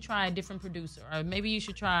 maybe you should try a different producer, or maybe you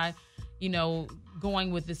should try,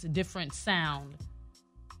 going with this different sound?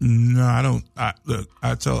 No, I don't. Look,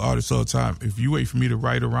 I tell artists all the time, if you wait for me to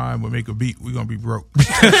write a rhyme or make a beat, we're gonna be broke.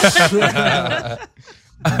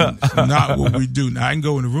 It's not what we do. Now I can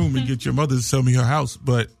go in the room and get your mother to sell me her house,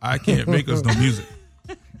 but I can't make us no music.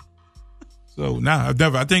 So I've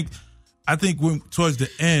never. I think when towards the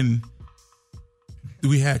end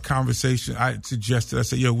we had conversation, I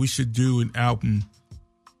said, yo, we should do an album,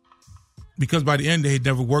 because by the end they had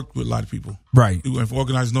never worked with a lot of people. Right. It went from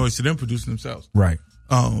Organized Noise to them producing themselves. Right.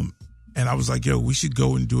 And I was like, yo, we should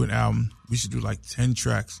go and do an album. We should do like 10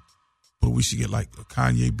 tracks, but we should get like a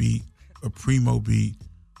Kanye beat, a Primo beat,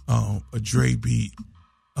 a Dre beat.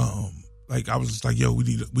 Like I was just like, yo, we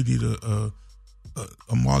need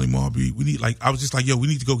a Marley Marl beat. I was just like, yo, we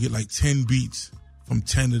need to go get like 10 beats from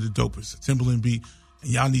 10 of the dopest. A Timbaland beat,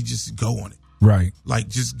 and y'all need to just go on it. Right. Like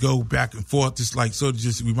just go back and forth. Just like, so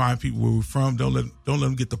just remind people where we're from. Don't let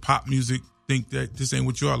them get the pop music, think that this ain't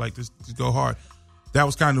what you are. Like just go hard. That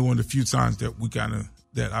was kind of one of the few times that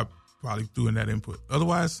that I probably threw in that input.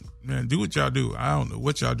 Otherwise, man, do what y'all do. I don't know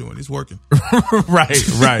what y'all doing. It's working. Right.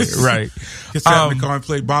 Just sat in the car and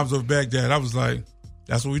played Bombs Over Baghdad. I was like,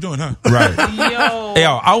 that's what we doing, huh? Right.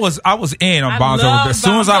 Yo, I was in on Bombs Over Baghdad. As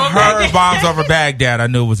soon as I heard Bombs Over Baghdad, I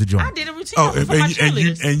knew it was a joint. I did a routine.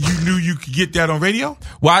 And you knew you could get that on radio?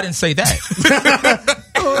 Well, I didn't say that.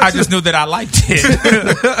 I just knew that I liked it.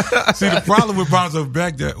 See, the problem with Bombs Over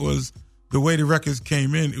Baghdad was the way the records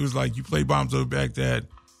came in. It was like you play Bombs Over Baghdad,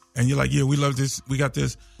 and you're like, yeah, we love this, we got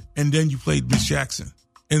this, and then you played Miss Jackson,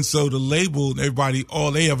 and so the label and everybody,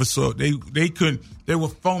 all they ever saw, they couldn't, they were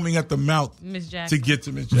foaming at the mouth to get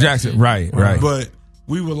to Miss Jackson. Right. But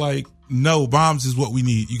we were like, no, Bombs is what we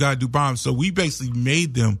need. You got to do Bombs. So we basically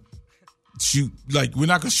made them shoot. Like, we're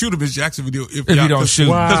not gonna shoot a Miss Jackson video if you don't shoot,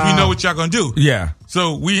 because we know what y'all gonna do. Yeah.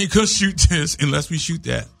 So we ain't gonna shoot this unless we shoot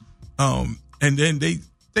that. And then they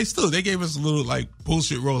gave us a little like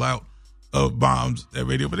bullshit rollout of Bombs at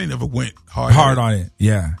radio, but they never went hard on it.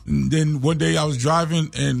 Yeah. And then one day I was driving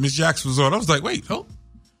and Miss Jackson was on. I was like, wait,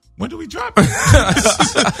 when do we drop?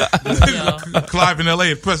 Clive in LA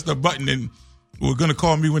had pressed the button and were gonna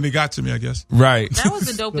call me when they got to me, I guess. Right. That was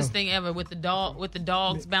the dopest thing ever, with the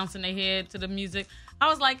dogs bouncing their head to the music. I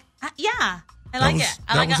was like, yeah, I like it.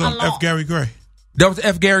 I like it a lot. F. Gary Gray. That was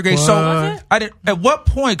F. Gary Gray. So I did. At what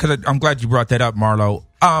point? Because I'm glad you brought that up, Marlo.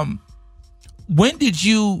 When did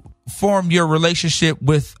you form your relationship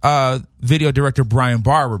with video director Brian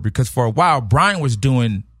Barber? Because for a while, Brian was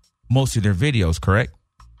doing most of their videos, correct?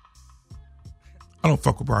 I don't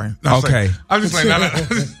fuck with Brian. No, okay. I'm just like, no.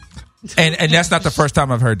 And that's not the first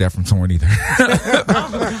time I've heard that from someone either.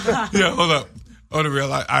 Yeah, hold up. On the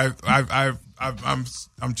real,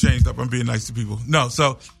 I'm changed up. I'm being nice to people. No,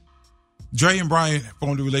 so Dre and Brian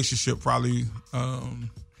formed a relationship probably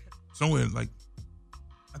somewhere like,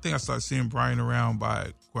 I think I started seeing Brian around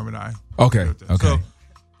by Kwame I. Okay. So,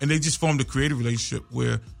 and they just formed a creative relationship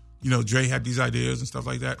where, Dre had these ideas and stuff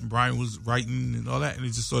like that, and Brian was writing and all that, and it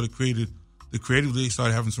just sort of created, the creative league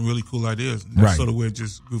started having some really cool ideas. And that's sort of where it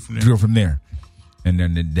just grew from there. And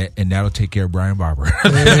then that'll take care of Brian Barber.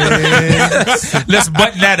 Let's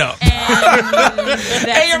button that up.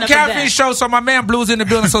 AM Caffeine Show. So my man Blue's in the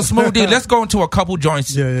building. So Smooth D, let's go into a couple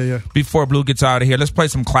joints. Yeah. Before Blue gets out of here, let's play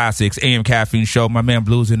some classics. AM Caffeine Show. My man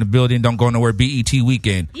Blue's in the building. Don't go nowhere. BET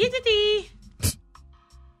weekend.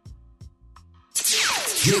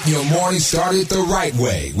 Getting your morning started the right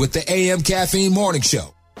way with the AM Caffeine Morning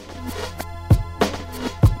Show.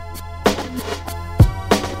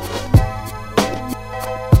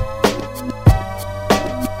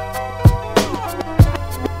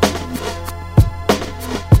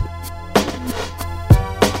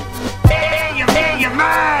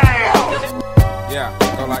 Yeah,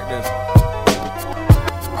 go like this.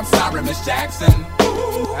 I'm sorry, Miss Jackson.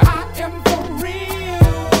 Ooh, I am for real.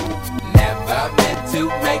 Never meant to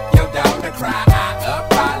make your daughter cry. I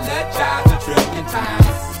apologize a trillion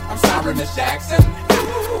times. I'm sorry, Miss Jackson.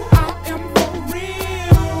 Ooh, I am for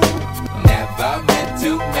real. Never meant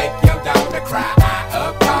to make your daughter cry. I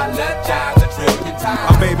apologize a trillion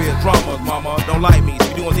times. My baby is drama, mama. Don't like me.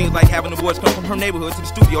 She doing things like having the boys come from her neighborhood to the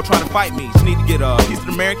studio trying to fight me. She need to get a piece of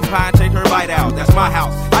American pie and take her bite out. That's my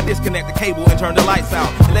house. I disconnect the cable and turn the lights out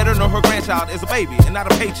and let her know her grandchild is a baby and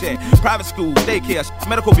not a paycheck. Private school, daycare,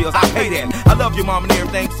 medical bills, I pay that. I love your mom and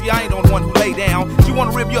everything. See, I ain't the one who lay down. She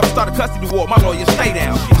wanna rip you up and start a custody war. My lawyer, stay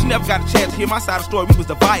down. She never got a chance to hear my side of the story. We was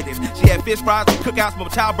divided. She had fish fries and cookouts for my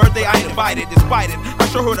child's birthday. I ain't invited. Despite it, I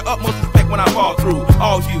show her the utmost respect when I fall through.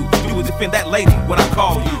 All you do is defend that lady when I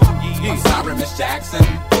call you. I'm sorry, Miss Jackson.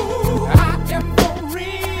 Ooh, I am for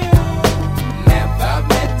real. Never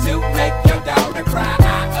meant to make your daughter cry. I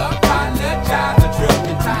apologize a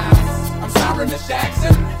trillion times. I'm sorry, Miss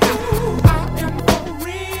Jackson. Ooh, I am for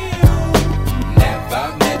real. Never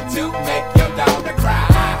meant to make your daughter cry.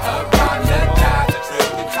 I apologize a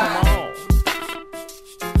trillion times.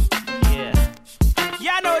 Yeah.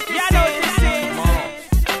 Y'all know what this is.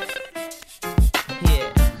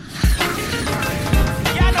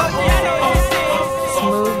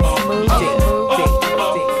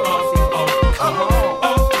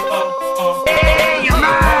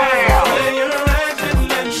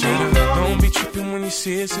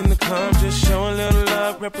 See us in the club, just show a little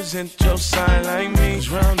love, represent your side like me. 'Cause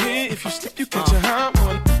round here, if you slip, you catch a hot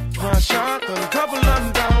one. One shot, a couple of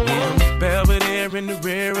them down one. Belvedere in the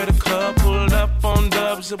rear of the club, pulled up on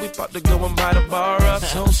dubs, so we about to go and buy the bar up.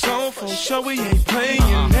 So for sure we ain't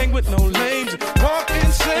playing, hang with no lames, walk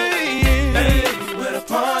insane. Hey, where the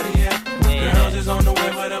party at? Girls is on the way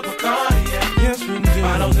where the Bacardi at. Yes, we do.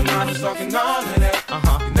 Bottles and models talking all of that.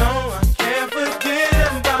 You know I can't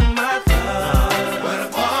forget about my thug.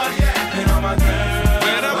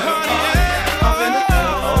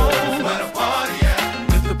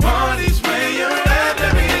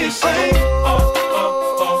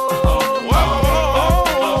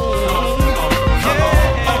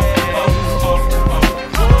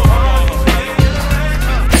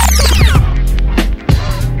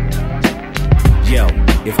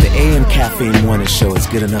 If the AM Caffeine Morning Show is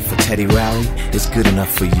good enough for Teddy Riley, it's good enough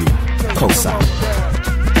for you. Cosign.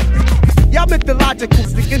 Y'all mythological,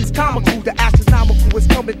 it's comical. The astronomical is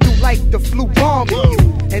coming through like the flu bombing you.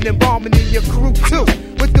 And then bombing in your crew too.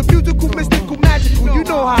 With the musical, mystical, magical, you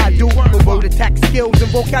know how I do. The word attack skills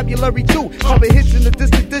and vocabulary too. Coming hits in the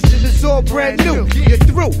distant edition is all brand new. You're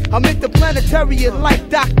through. I'm interplanetary like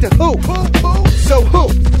Doctor Who. So who?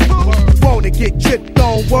 Wanna get tripped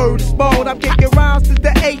on word is bone. I'm kicking rounds to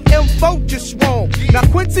the AM vote just wrong. Now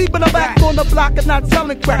Quincy, but I'm back on the block and not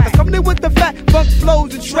selling crack. I'm coming in with the fat funk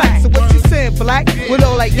flows and tracks. So what you saying, black? With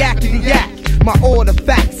all that yakety yak. My order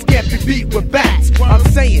facts can't be beat with bats. I'm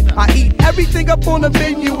saying I eat everything up on the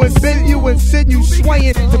menu and bend you and send you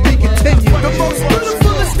swaying to be continued. The most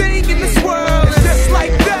beautifulest thing in this world is just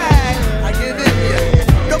like that. I get it,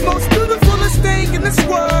 yeah. The most beautifulest thing in this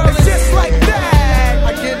world is just like that.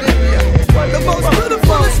 I get it, yeah. The most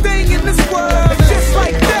beautifulest thing in this world is just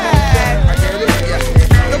like that. I get it,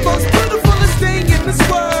 yeah. The most beautifulest thing in this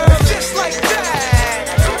world is just like that.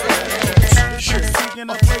 In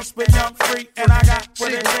a place with young free, and I got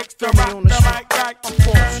what it takes to rock the mic like I'm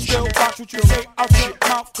forced. Still watch what you say out your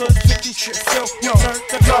mouth, cause 50 shit still turn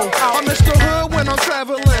the go out. I'm Mr. Hood when I'm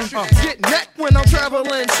traveling, get neck when I'm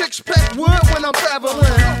traveling, six-pack wood when I'm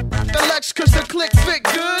traveling. The Lex cause the click fit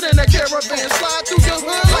good, and the caravan slide through your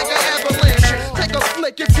hood like an avalanche. Take a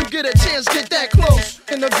flick if you get a chance, get that close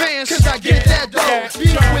in the van, cause I get that dough.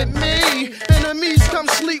 Beat with me, enemies come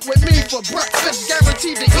sleep with me for breakfast,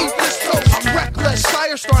 guaranteed to eat this toast. I'm reckless.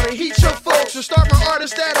 Fire starter, heat your folks. And start my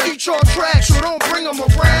artists that'll eat your tracks. So don't bring them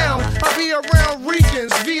around. I be around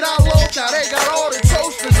Ricans, Vida Loca. They got all the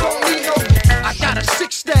toasters, don't need no. I got a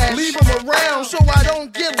six stash, leave them around so I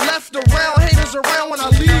don't get left around. Haters around when I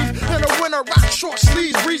leave. In the winter, rock short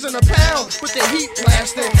sleeves, breezing a pound. With the heat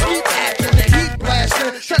blasting, keep acting, the heat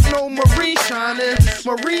blasting. Techno marine shining,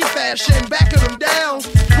 marine fashion, backing them down.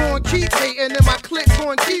 Going keep hating, and my clique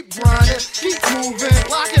going keep grinding. Keep moving,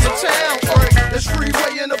 locking the town. It's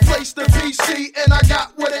freeway in the place to be, see, and I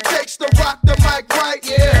got what it takes to rock the mic right,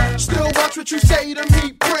 yeah.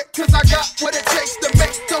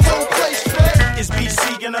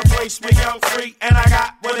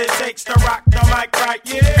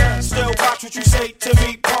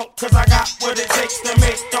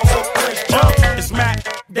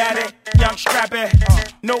 Daddy, young Scrappy.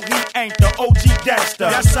 No, he ain't the OG Dexter.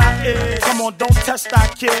 Yes, I is. Come on, don't test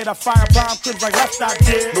that kid. I firebomb clips like left I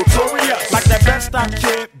did. Notorious. Like that best I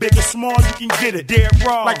kid. Big or small, you can get it. Dead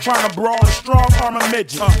wrong. Like trying to brawl a strong arm of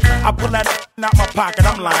midget. I pull that out my pocket,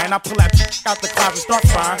 I'm lying. I pull that out the closet, start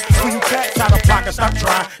firing. When you cats out of pocket, stop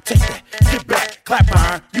trying. Take that, get back, clap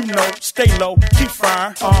iron. You know, stay low, keep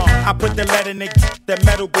firing. I put the lead in that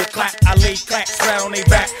metal go clap. I lay clacks flat on they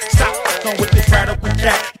back. Stop going with this radical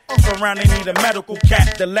cat. Fuck around, they need a medical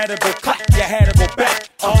cat. The letter go clap, you had to go back.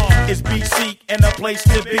 It's BC in a place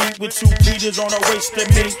to be with 2 beaters on the waist of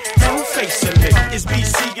me. Now who facing me? It's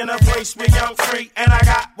BC in a place with Young Free, and I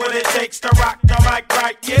got what it takes to rock the mic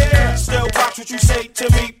right. Yeah, still watch what you say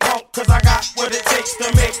to me, punk, cause I got what it takes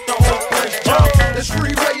to make the whole place jump. It's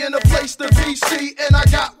Freeway in a place to BC, and I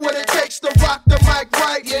got what it takes to rock the mic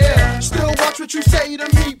right. Yeah, still watch what you say to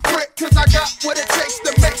me, prick, cause I got what it takes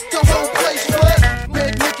to make the whole place flip.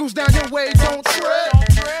 Big nickels down your way, don't trip.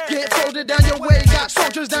 Get folded down your way, got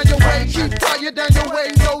soldiers down your way, keep fire down your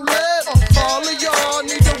way, no lead. All of y'all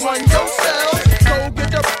need to run yourself. Go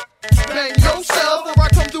get the bang yourself, or I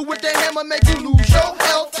come through with the hammer, make you lose your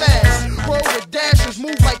health fast. Roll with dashes,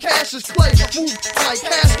 move like Cassius Clay, move like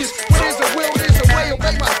caskets. When there's a will, there's a way.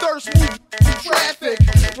 Obey my thirst, move through traffic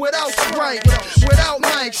without Sprite, without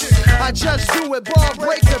mics. I just do it, ball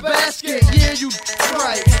break the basket. Yeah, you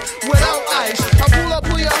right. Without ice, I pull up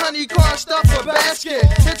with your honey car, stuff a basket.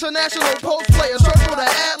 International post player, circle the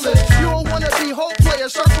atlas. You don't wanna be hope player,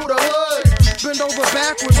 circle the hood. Bend over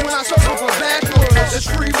backwards when I circle for backwards. It's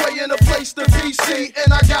Freeway in a place to BC,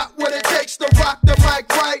 and I got what it takes to rock the mic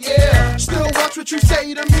right. Yeah, still watch what you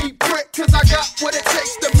say to me, prick, cause I got what it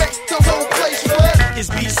takes to make the whole place flip. It's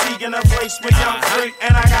BC in a place with Young Free,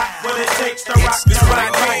 and I got what it takes to rock the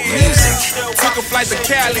mic right. Music. Took a flight to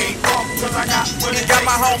Cali. Got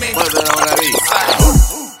my homie.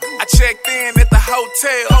 I checked in at the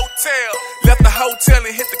hotel. Left the hotel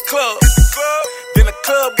and hit the club. Then the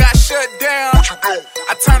club got shut down.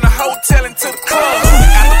 I turned the hotel into the club.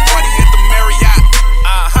 Got the party at the Marriott.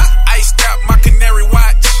 Iced out my canary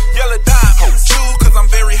watch. Yellow dime. Choose cause I'm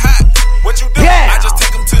very hot. What you do? I just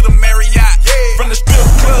take them to the Marriott. From the strip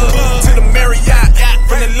club to the Marriott.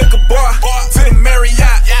 From the liquor bar to the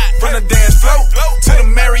Marriott. From the dance floor to the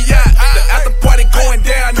Marriott. The after party going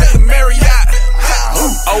down at the Marriott.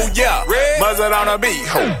 Oh yeah, buzzard on a beat.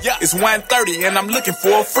 It's 1:30 and I'm looking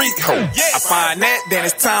for a freak. I find that, then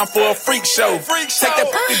it's time for a freak show. Take that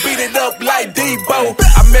pussy, beat it up like Debo.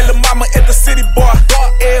 I met a mama at the city bar.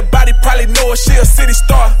 Everybody probably know her, she a city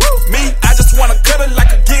star. Me, I just wanna cut her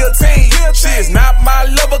like a guillotine. She is not my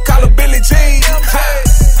lover, call her Billie Jean.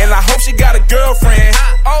 And I hope she got a girlfriend.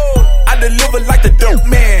 I deliver like the dope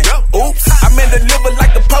man. Oops, I meant deliver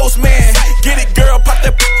like the postman. Get it, girl, pop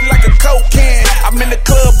that like a coke can. I'm in the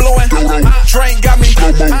club blowing, train got me,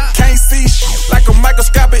 can't see like a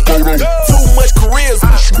microscopic. Too much charisma,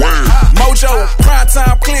 mojo, prime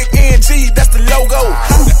time, click, NG, that's the logo.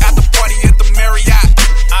 At the party at the Marriott,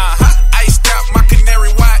 iced out my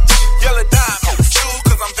canary watch, yellow dime, choose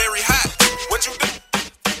cause I'm very hot. What you do?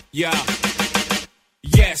 Yeah.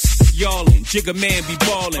 Yes, y'allin', Jigga man be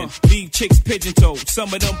ballin'. Leave chicks pigeon-toed,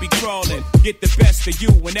 some of them be crawlin'. Get the best of you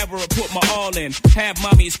whenever I put my all in. Have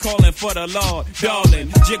mommies callin' for the Lord, darling.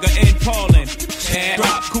 Jigga and Paulin'. And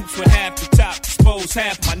drop coops with half the top, expose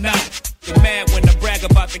half my knot. Get mad when I brag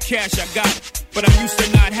about the cash I got, but I'm used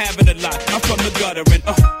to not having a lot. I'm from the gutter and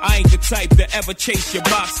I ain't the type to ever chase your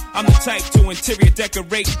box. I'm the type to interior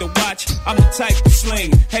decorate the watch. I'm the type to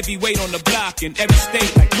sling heavyweight on the block in every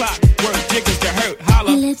state like clock. Word jiggers to hurt,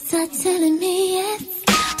 holla. Your lips are telling me yes,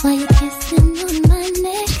 while you're kissing on my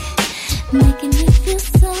neck, making me feel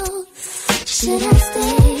so. Should I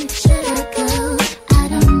stay? Should I go? I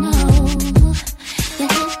don't know. Your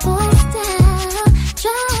head boy style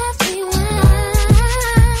drives me wild,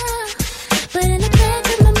 but in the back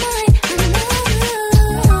of my mind, I know.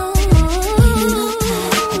 Even though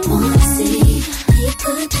I wanna see how you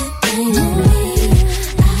put that thing on me,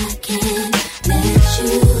 I can't let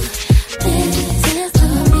you.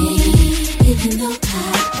 Even though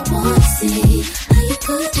I wanna see how you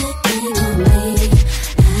put that thing on me,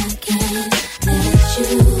 I can't let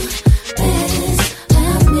you rest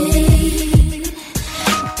without me.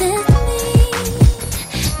 That's me.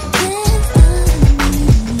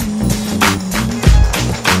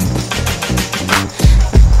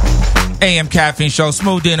 AM Caffeine Show,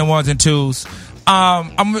 smooth in the ones and twos. I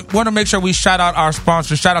want to make sure we shout out our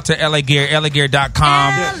sponsors. Shout out to LA Gear,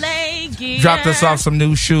 LAGear.com. Dropped us off some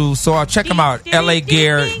new shoes. So check them out.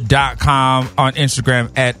 LAGear.com on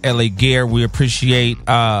Instagram at LA Gear. We appreciate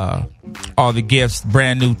all the gifts.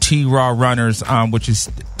 Brand new T-Raw runners, which is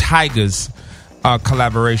Tiger's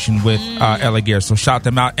collaboration with LA Gear. So shout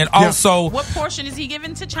them out. And also, what portion is he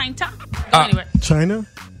giving to China? Anyway, China.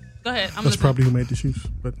 Go ahead. That's probably who made the shoes.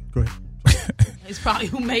 But go ahead. It's probably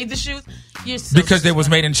who made the shoes. You're so because they was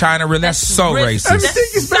made in China. Really, that's so racist. Everything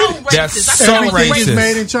is so racist. That's so Everything racist. is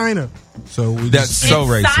made in China. So that's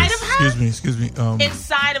so Inside racist. of her? Excuse me.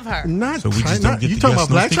 Inside of her. Not So we just China. don't get You the talking guess about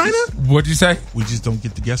no Black sneakers? China? What'd you say? We just don't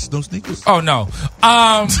get the guess no sneakers. Oh no.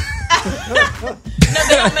 No,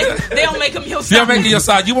 they don't make them your size. You don't make it your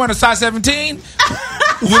size. You want a size 17?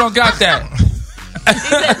 We don't got that. He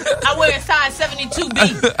said, I wear a size 72B.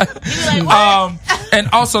 He be like, what? And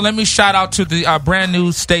also, let me shout out to the brand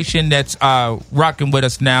new station that's rocking with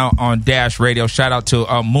us now on Dash Radio. Shout out to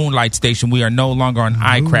Moonlight Station. We are no longer on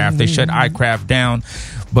iCraft. They shut iCraft down.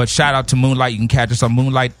 But shout out to Moonlight. You can catch us on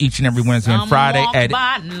Moonlight each and every Wednesday and Friday.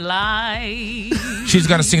 She's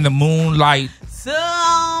going to sing the Moonlight.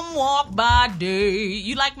 Some walk by day.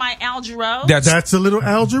 You like my Al Jarreau? That's a little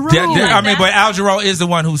Al Jarreau. But Al Jarreau is the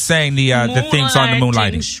one who sang the theme song, the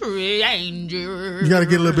Moonlighting. You got to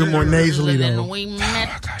get a little bit more nasally though.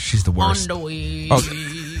 Oh gosh, she's the worst.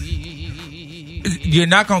 You're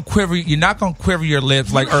not gonna quiver. You're not gonna quiver your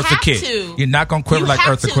lips like Eartha Kitt. You're not gonna quiver like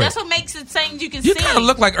Eartha Kitt. That's what makes it saying you can You sing. kind of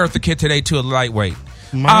look like Eartha Kitt today too, a lightweight.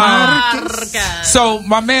 So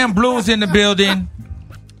my man Blue is in the building.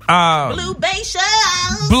 Blue Bay Show.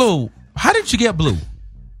 Blue, how did you get Blue?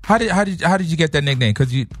 How did you get that nickname?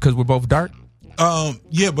 Because we're both dark.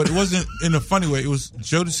 Yeah, but it wasn't in a funny way. It was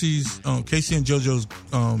Jodeci's, Casey and JoJo's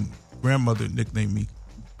grandmother nicknamed me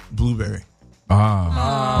Blueberry.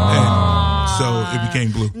 And so it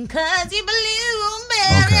became Blue. Cause you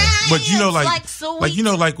blueberry. Okay. But you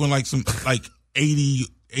know, like when some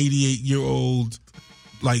 88-year-old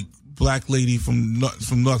black lady from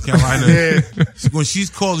North Carolina, when she's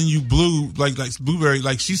calling you blue, like Blueberry,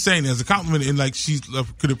 like she's saying it as a compliment, and like she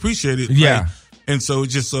could appreciate it. Yeah. Like, and so it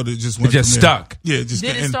just sort of just went. It just stuck. Yeah. Did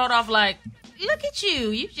it start off like, look at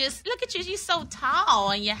you. Look at you. You're so tall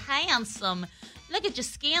and you're handsome. Look at your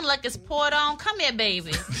skin like it's poured on. Come here,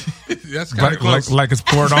 baby. That's kind of close. Like it's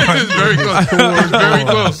poured on. It's very close. Very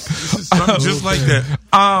close. This is something just like that.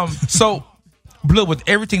 So, Blue, with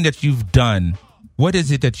everything that you've done, what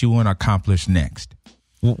is it that you want to accomplish next?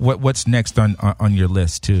 What's next on your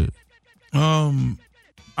list too? I'm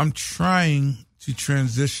trying to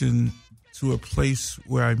transition to a place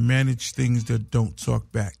where I manage things that don't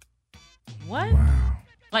talk back. What? Wow.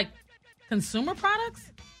 Like consumer products?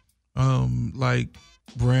 Like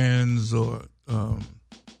brands or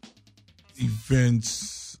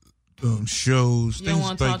events, shows,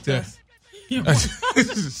 things like that.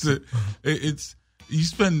 It's you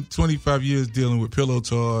spend 25 years dealing with pillow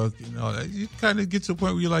talk and all that. You kind of get to a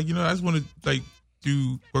point where you're like, I just want to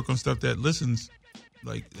do work on stuff that listens,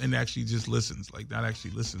 and actually just listens, not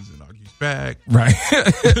actually listens and argues back. Right.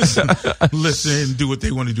 Listen, do what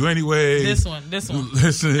they want to do anyway. This one. Listen,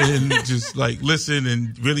 just listen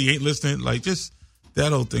and really ain't listening, just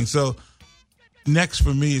that whole thing. So next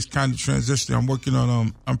for me is kind of transitioning. I'm working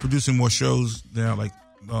on, I'm producing more shows now,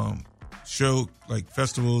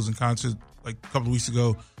 festivals and concerts. A couple of weeks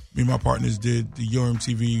ago, me and my partners did the Your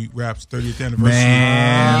MTV Raps 30th anniversary.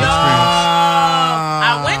 Man.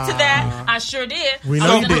 I went to that. I sure did. We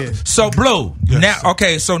know you did. So, Blue,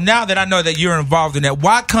 Yes. so now that I know that you're involved in that,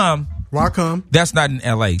 why come? That's not in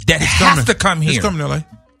L.A. That has to come here. It's coming to L.A.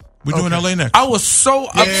 We're doing LA next. I was so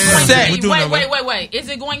upset. Wait. Is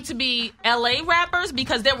it going to be LA rappers?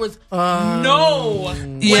 Because there was no.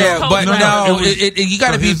 Yeah, but no. You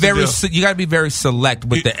got to be very select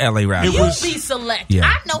with the LA rappers. Be select. Yeah.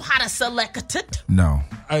 I know how to select it. No.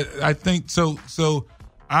 I think so. So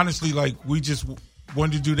honestly, we just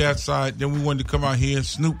wanted to do that side. Then we wanted to come out here.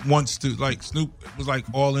 Snoop wants to Snoop was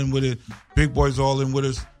all in with it. Big Boy's all in with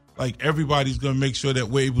us. Everybody's gonna make sure that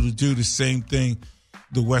we're able to do the same thing.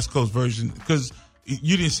 The West Coast version, because if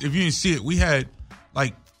you didn't see it, we had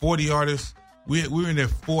 40 artists. We were in there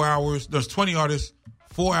 4 hours. There's 20 artists,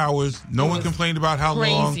 4 hours. No one complained about how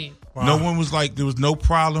long. Wow. No one was there was no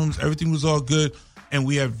problems. Everything was all good, and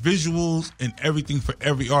we had visuals and everything for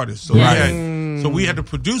every artist. So we had to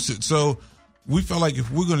produce it. So we felt like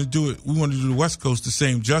if we're going to do it, we want to do the West Coast the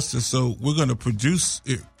same justice. So we're going to produce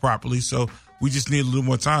it properly. So we just need a little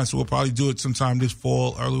more time. So we'll probably do it sometime this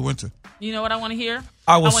fall, early winter. You know what I want to hear?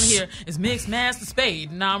 I want to hear is Mix Master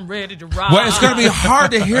Spade, and I'm ready to ride. Well, it's going to be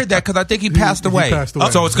hard to hear that because I think he passed away.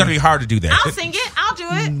 So it's going to be hard to do that. I'll sing it. I'll do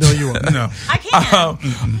it. No, you won't. No, I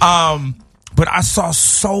can't. But I saw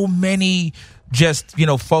so many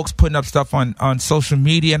folks putting up stuff on social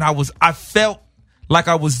media, and I felt like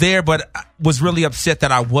I was there, but I was really upset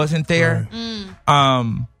that I wasn't there.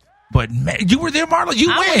 Mm. But man, you were there, Marlo. You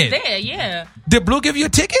went. I was there, yeah. Did Blue give you a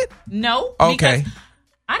ticket? No. Okay. Because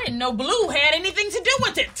I didn't know Blue had anything to do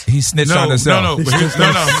with it. He snitched on himself. No.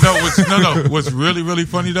 What's really, really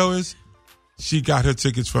funny though is she got her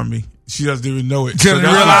tickets from me. She doesn't even know it. Didn't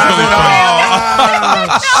realize it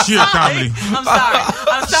all. Sheer comedy. I'm sorry.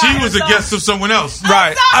 She was a guest of someone else.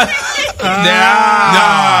 Right.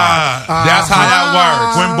 That's how that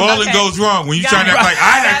works. When balling goes wrong, when you trying to act like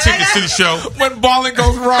I had tickets to the show. When balling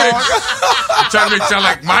goes wrong. I'm trying to make it sound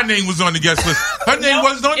like my name was on the guest list. Her name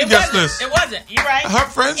wasn't on the guest list. It wasn't. You're right. Her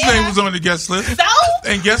friend's name was on the guest list. So?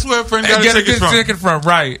 And guess where her friend got a ticket from?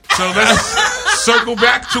 Right. So let's circle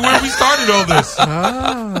back to where we started all this.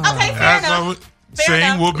 Okay, fair enough.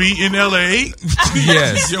 Saying we'll be in LA.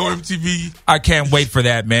 Yes. Yo, MTV. I can't wait for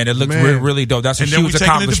that, man. It looks really dope. That's a huge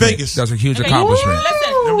accomplishment. That's a huge accomplishment.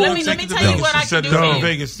 Listen, let me tell you what I can do. In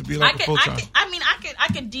Vegas to be like a full time. I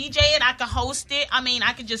could DJ it. I could host it. I mean,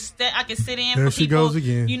 I could sit in there for people. She goes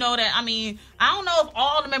again. You know that. I mean, I don't know if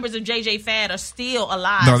all the members of JJ Fad are still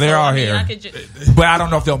alive. No, they're all here. But I don't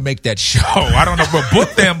know if they'll make that show. I don't know if we'll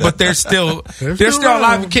book them, but they're still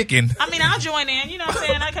alive and kicking. I mean, I'll join in. You know what I'm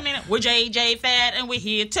saying? I come in. We're JJ Fad, and we're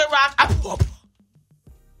here to rock.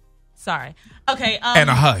 Sorry. Okay. And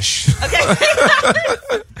a hush. Okay.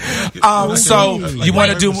 So you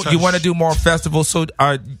want to do more festivals? So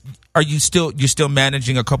are you still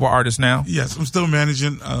managing a couple artists now? Yes, I'm still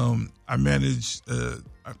managing. I manage.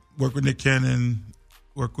 I work with Nick Cannon.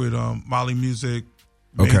 Work with Molly Music,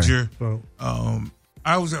 Major. Okay.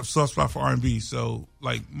 I always have a soft spot for R&B. So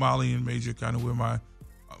like Molly and Major, kind of where my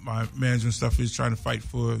management stuff is, trying to fight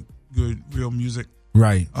for good real music.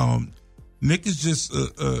 Right. Nick is just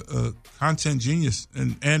a content genius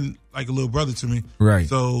and like a little brother to me. Right.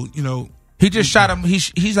 So, he just shot him.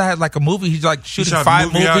 He's had like a movie. He's like shooting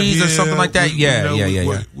 5 movies or something like that. Yeah.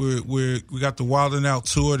 We got the Wild 'N Out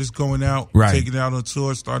tour that's going out. Right. Taking it out on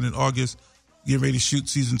tour starting in August. Getting ready to shoot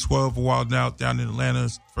season 12 of Wild 'N Out down in Atlanta,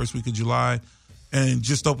 first week of July. And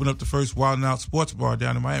just opened up the first Wild 'N Out sports bar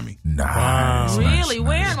down in Miami. Nice. Really?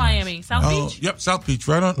 Where in Miami? South Beach? Yep, South Beach,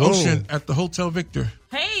 right on Ocean at the Hotel Victor.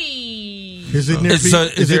 Hey. Is it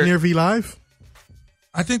near V Live?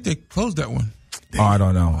 I think they closed that one. Oh, I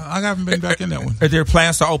don't know. I haven't been back in that one. Are there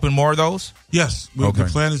plans to open more of those? Yes. Okay. The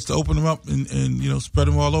plan is to open them up and spread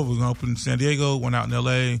them all over. We're going to open in San Diego, one out in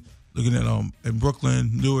L.A., looking at in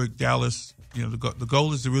Brooklyn, Newark, Dallas. The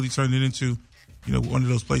goal is to really turn it into one of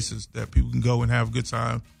those places that people can go and have a good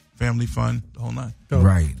time, family fun, the whole nine.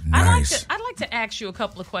 Right. Nice. I'd like to ask you a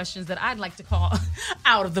couple of questions that I'd like to call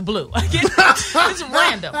out of the blue. It's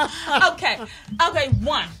random. Okay.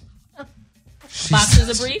 One. Boxers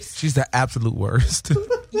or briefs? She's the absolute worst.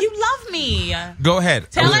 You love me. Go ahead.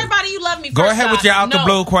 Tell everybody you love me first, Go ahead Doc. with your out the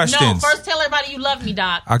blue questions. No, first tell everybody you love me,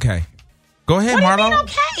 Doc. Okay. Go ahead, What Marlo. do you mean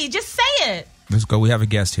okay? Just say it. Let's go. We have a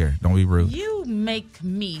guest here. Don't be rude. You make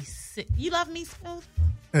me sick. You love me, Smooth?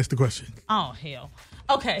 That's the question. Oh, hell.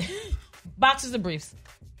 Okay. Boxers or briefs?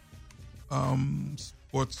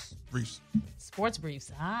 Sports briefs. Sports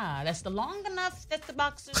briefs. That's the long enough. That's the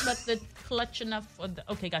boxers, but the clutch enough for the.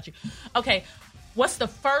 Okay, got you. Okay, what's the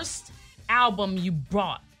first album you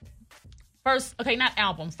bought? First, okay, not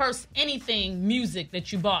album. First, anything music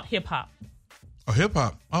that you bought, hip hop. Oh, hip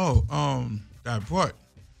hop. Oh, that I bought.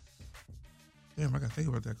 Damn, I gotta think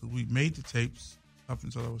about that because we made the tapes up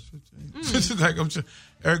until I was 15. Like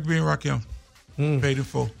Eric B and Rakim, Paid in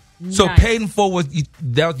Full. So Paid in Full was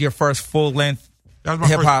your first full length. That was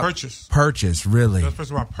my first purchase. Purchase, really? That was the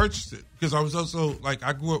first time I purchased it because I was also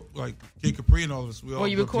I grew up like Kid Capri and all of us. Were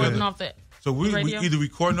you recording off the? So we either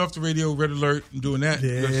recording off the radio, Red Alert, and doing that,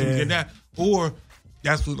 getting that, or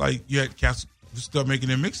that's what you had cats start making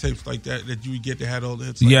their mixtapes like that you would get to have all the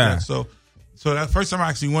hits like that. So that first time I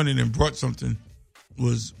actually went in and brought something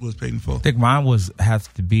was Paid in Full. I think mine has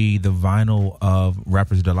to be the vinyl of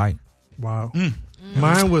Rapper's Delight. Wow.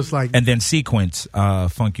 Mine was like, and then Sequence,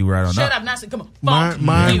 Funk You Right On Shut Up. Up, Nancy. Come on.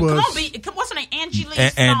 Mine was. What's her name? Angie Lee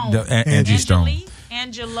Stone. Angie Stone.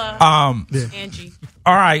 Angela. Angie.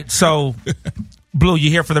 All right, so Blue, you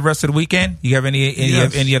here for the rest of the weekend? You have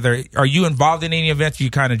any other? Are you involved in any events? Or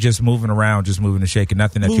you kind of just moving around, just moving and shaking,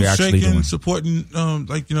 nothing that you're actually doing. Supporting,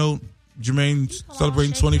 Jermaine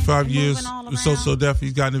celebrating 25 years with So Def.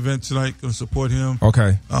 He's got an event tonight. Going to support him.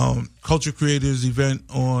 Okay. Culture Creators event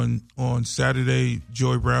on Saturday.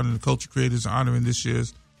 Joy Brown and the Culture Creators are honoring this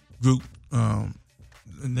year's group. And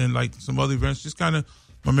then some other events. Just kind of,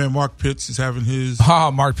 my man Mark Pitts is having his.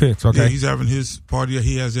 Mark Pitts. Okay. Yeah, he's having his party that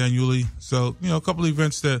he has annually. So a couple of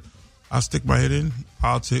events that I'll stick my head in.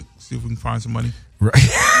 Politics. See if we can find some money. Right.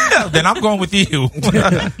 then I'm going with you. Because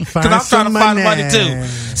I'm trying to find money too.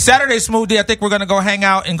 Saturday Smoothie, I think we're going to go hang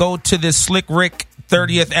out and go to this Slick Rick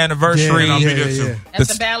 30th anniversary. I'll be there too. At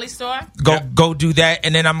the Bally store? Go do that,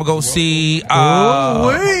 and then I'm gonna go see.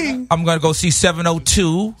 I'm gonna go see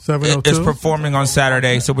 702. 702 is performing on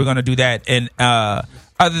Saturday, so we're gonna do that. And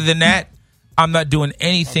other than that, I'm not doing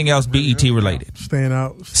anything else BET related. Staying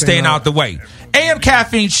out the way. AM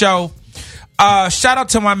Caffeine Show. Shout out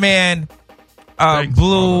to my man.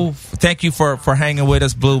 Blue, thank you for hanging with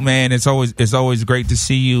us, Blue, man. It's always great to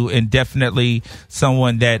see you, and definitely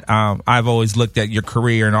someone that I've always looked at your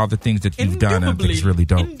career and all the things that you've done. I think it's really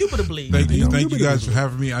dope. Indubitably. Thank you guys for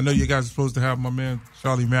having me. I know you guys are supposed to have my man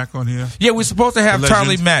Charlie Mack on here. Yeah, we're supposed to have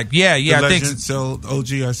Charlie Mack. Yeah, I think so.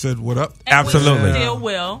 OG, I said, what up? And absolutely. We still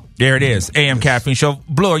will. There it is. AM Caffeine Show.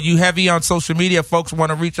 Blue, are you heavy on social media? Folks want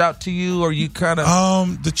to reach out to you, or you kind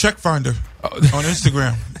of the Check Finder on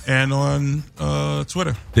Instagram and on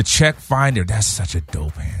Twitter. The Check Finder. That's such a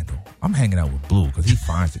dope handle. I'm hanging out with Blue because he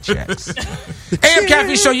finds the checks. AM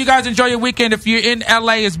Caffeine Show. You guys enjoy your weekend. If you're in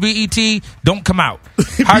LA, it's BET. Don't come out.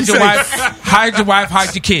 Hide your wife.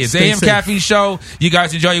 Hide your kids. AM Caffeine Show. You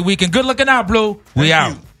guys enjoy your weekend. Good looking out, Blue. We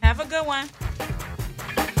out. Have a good one.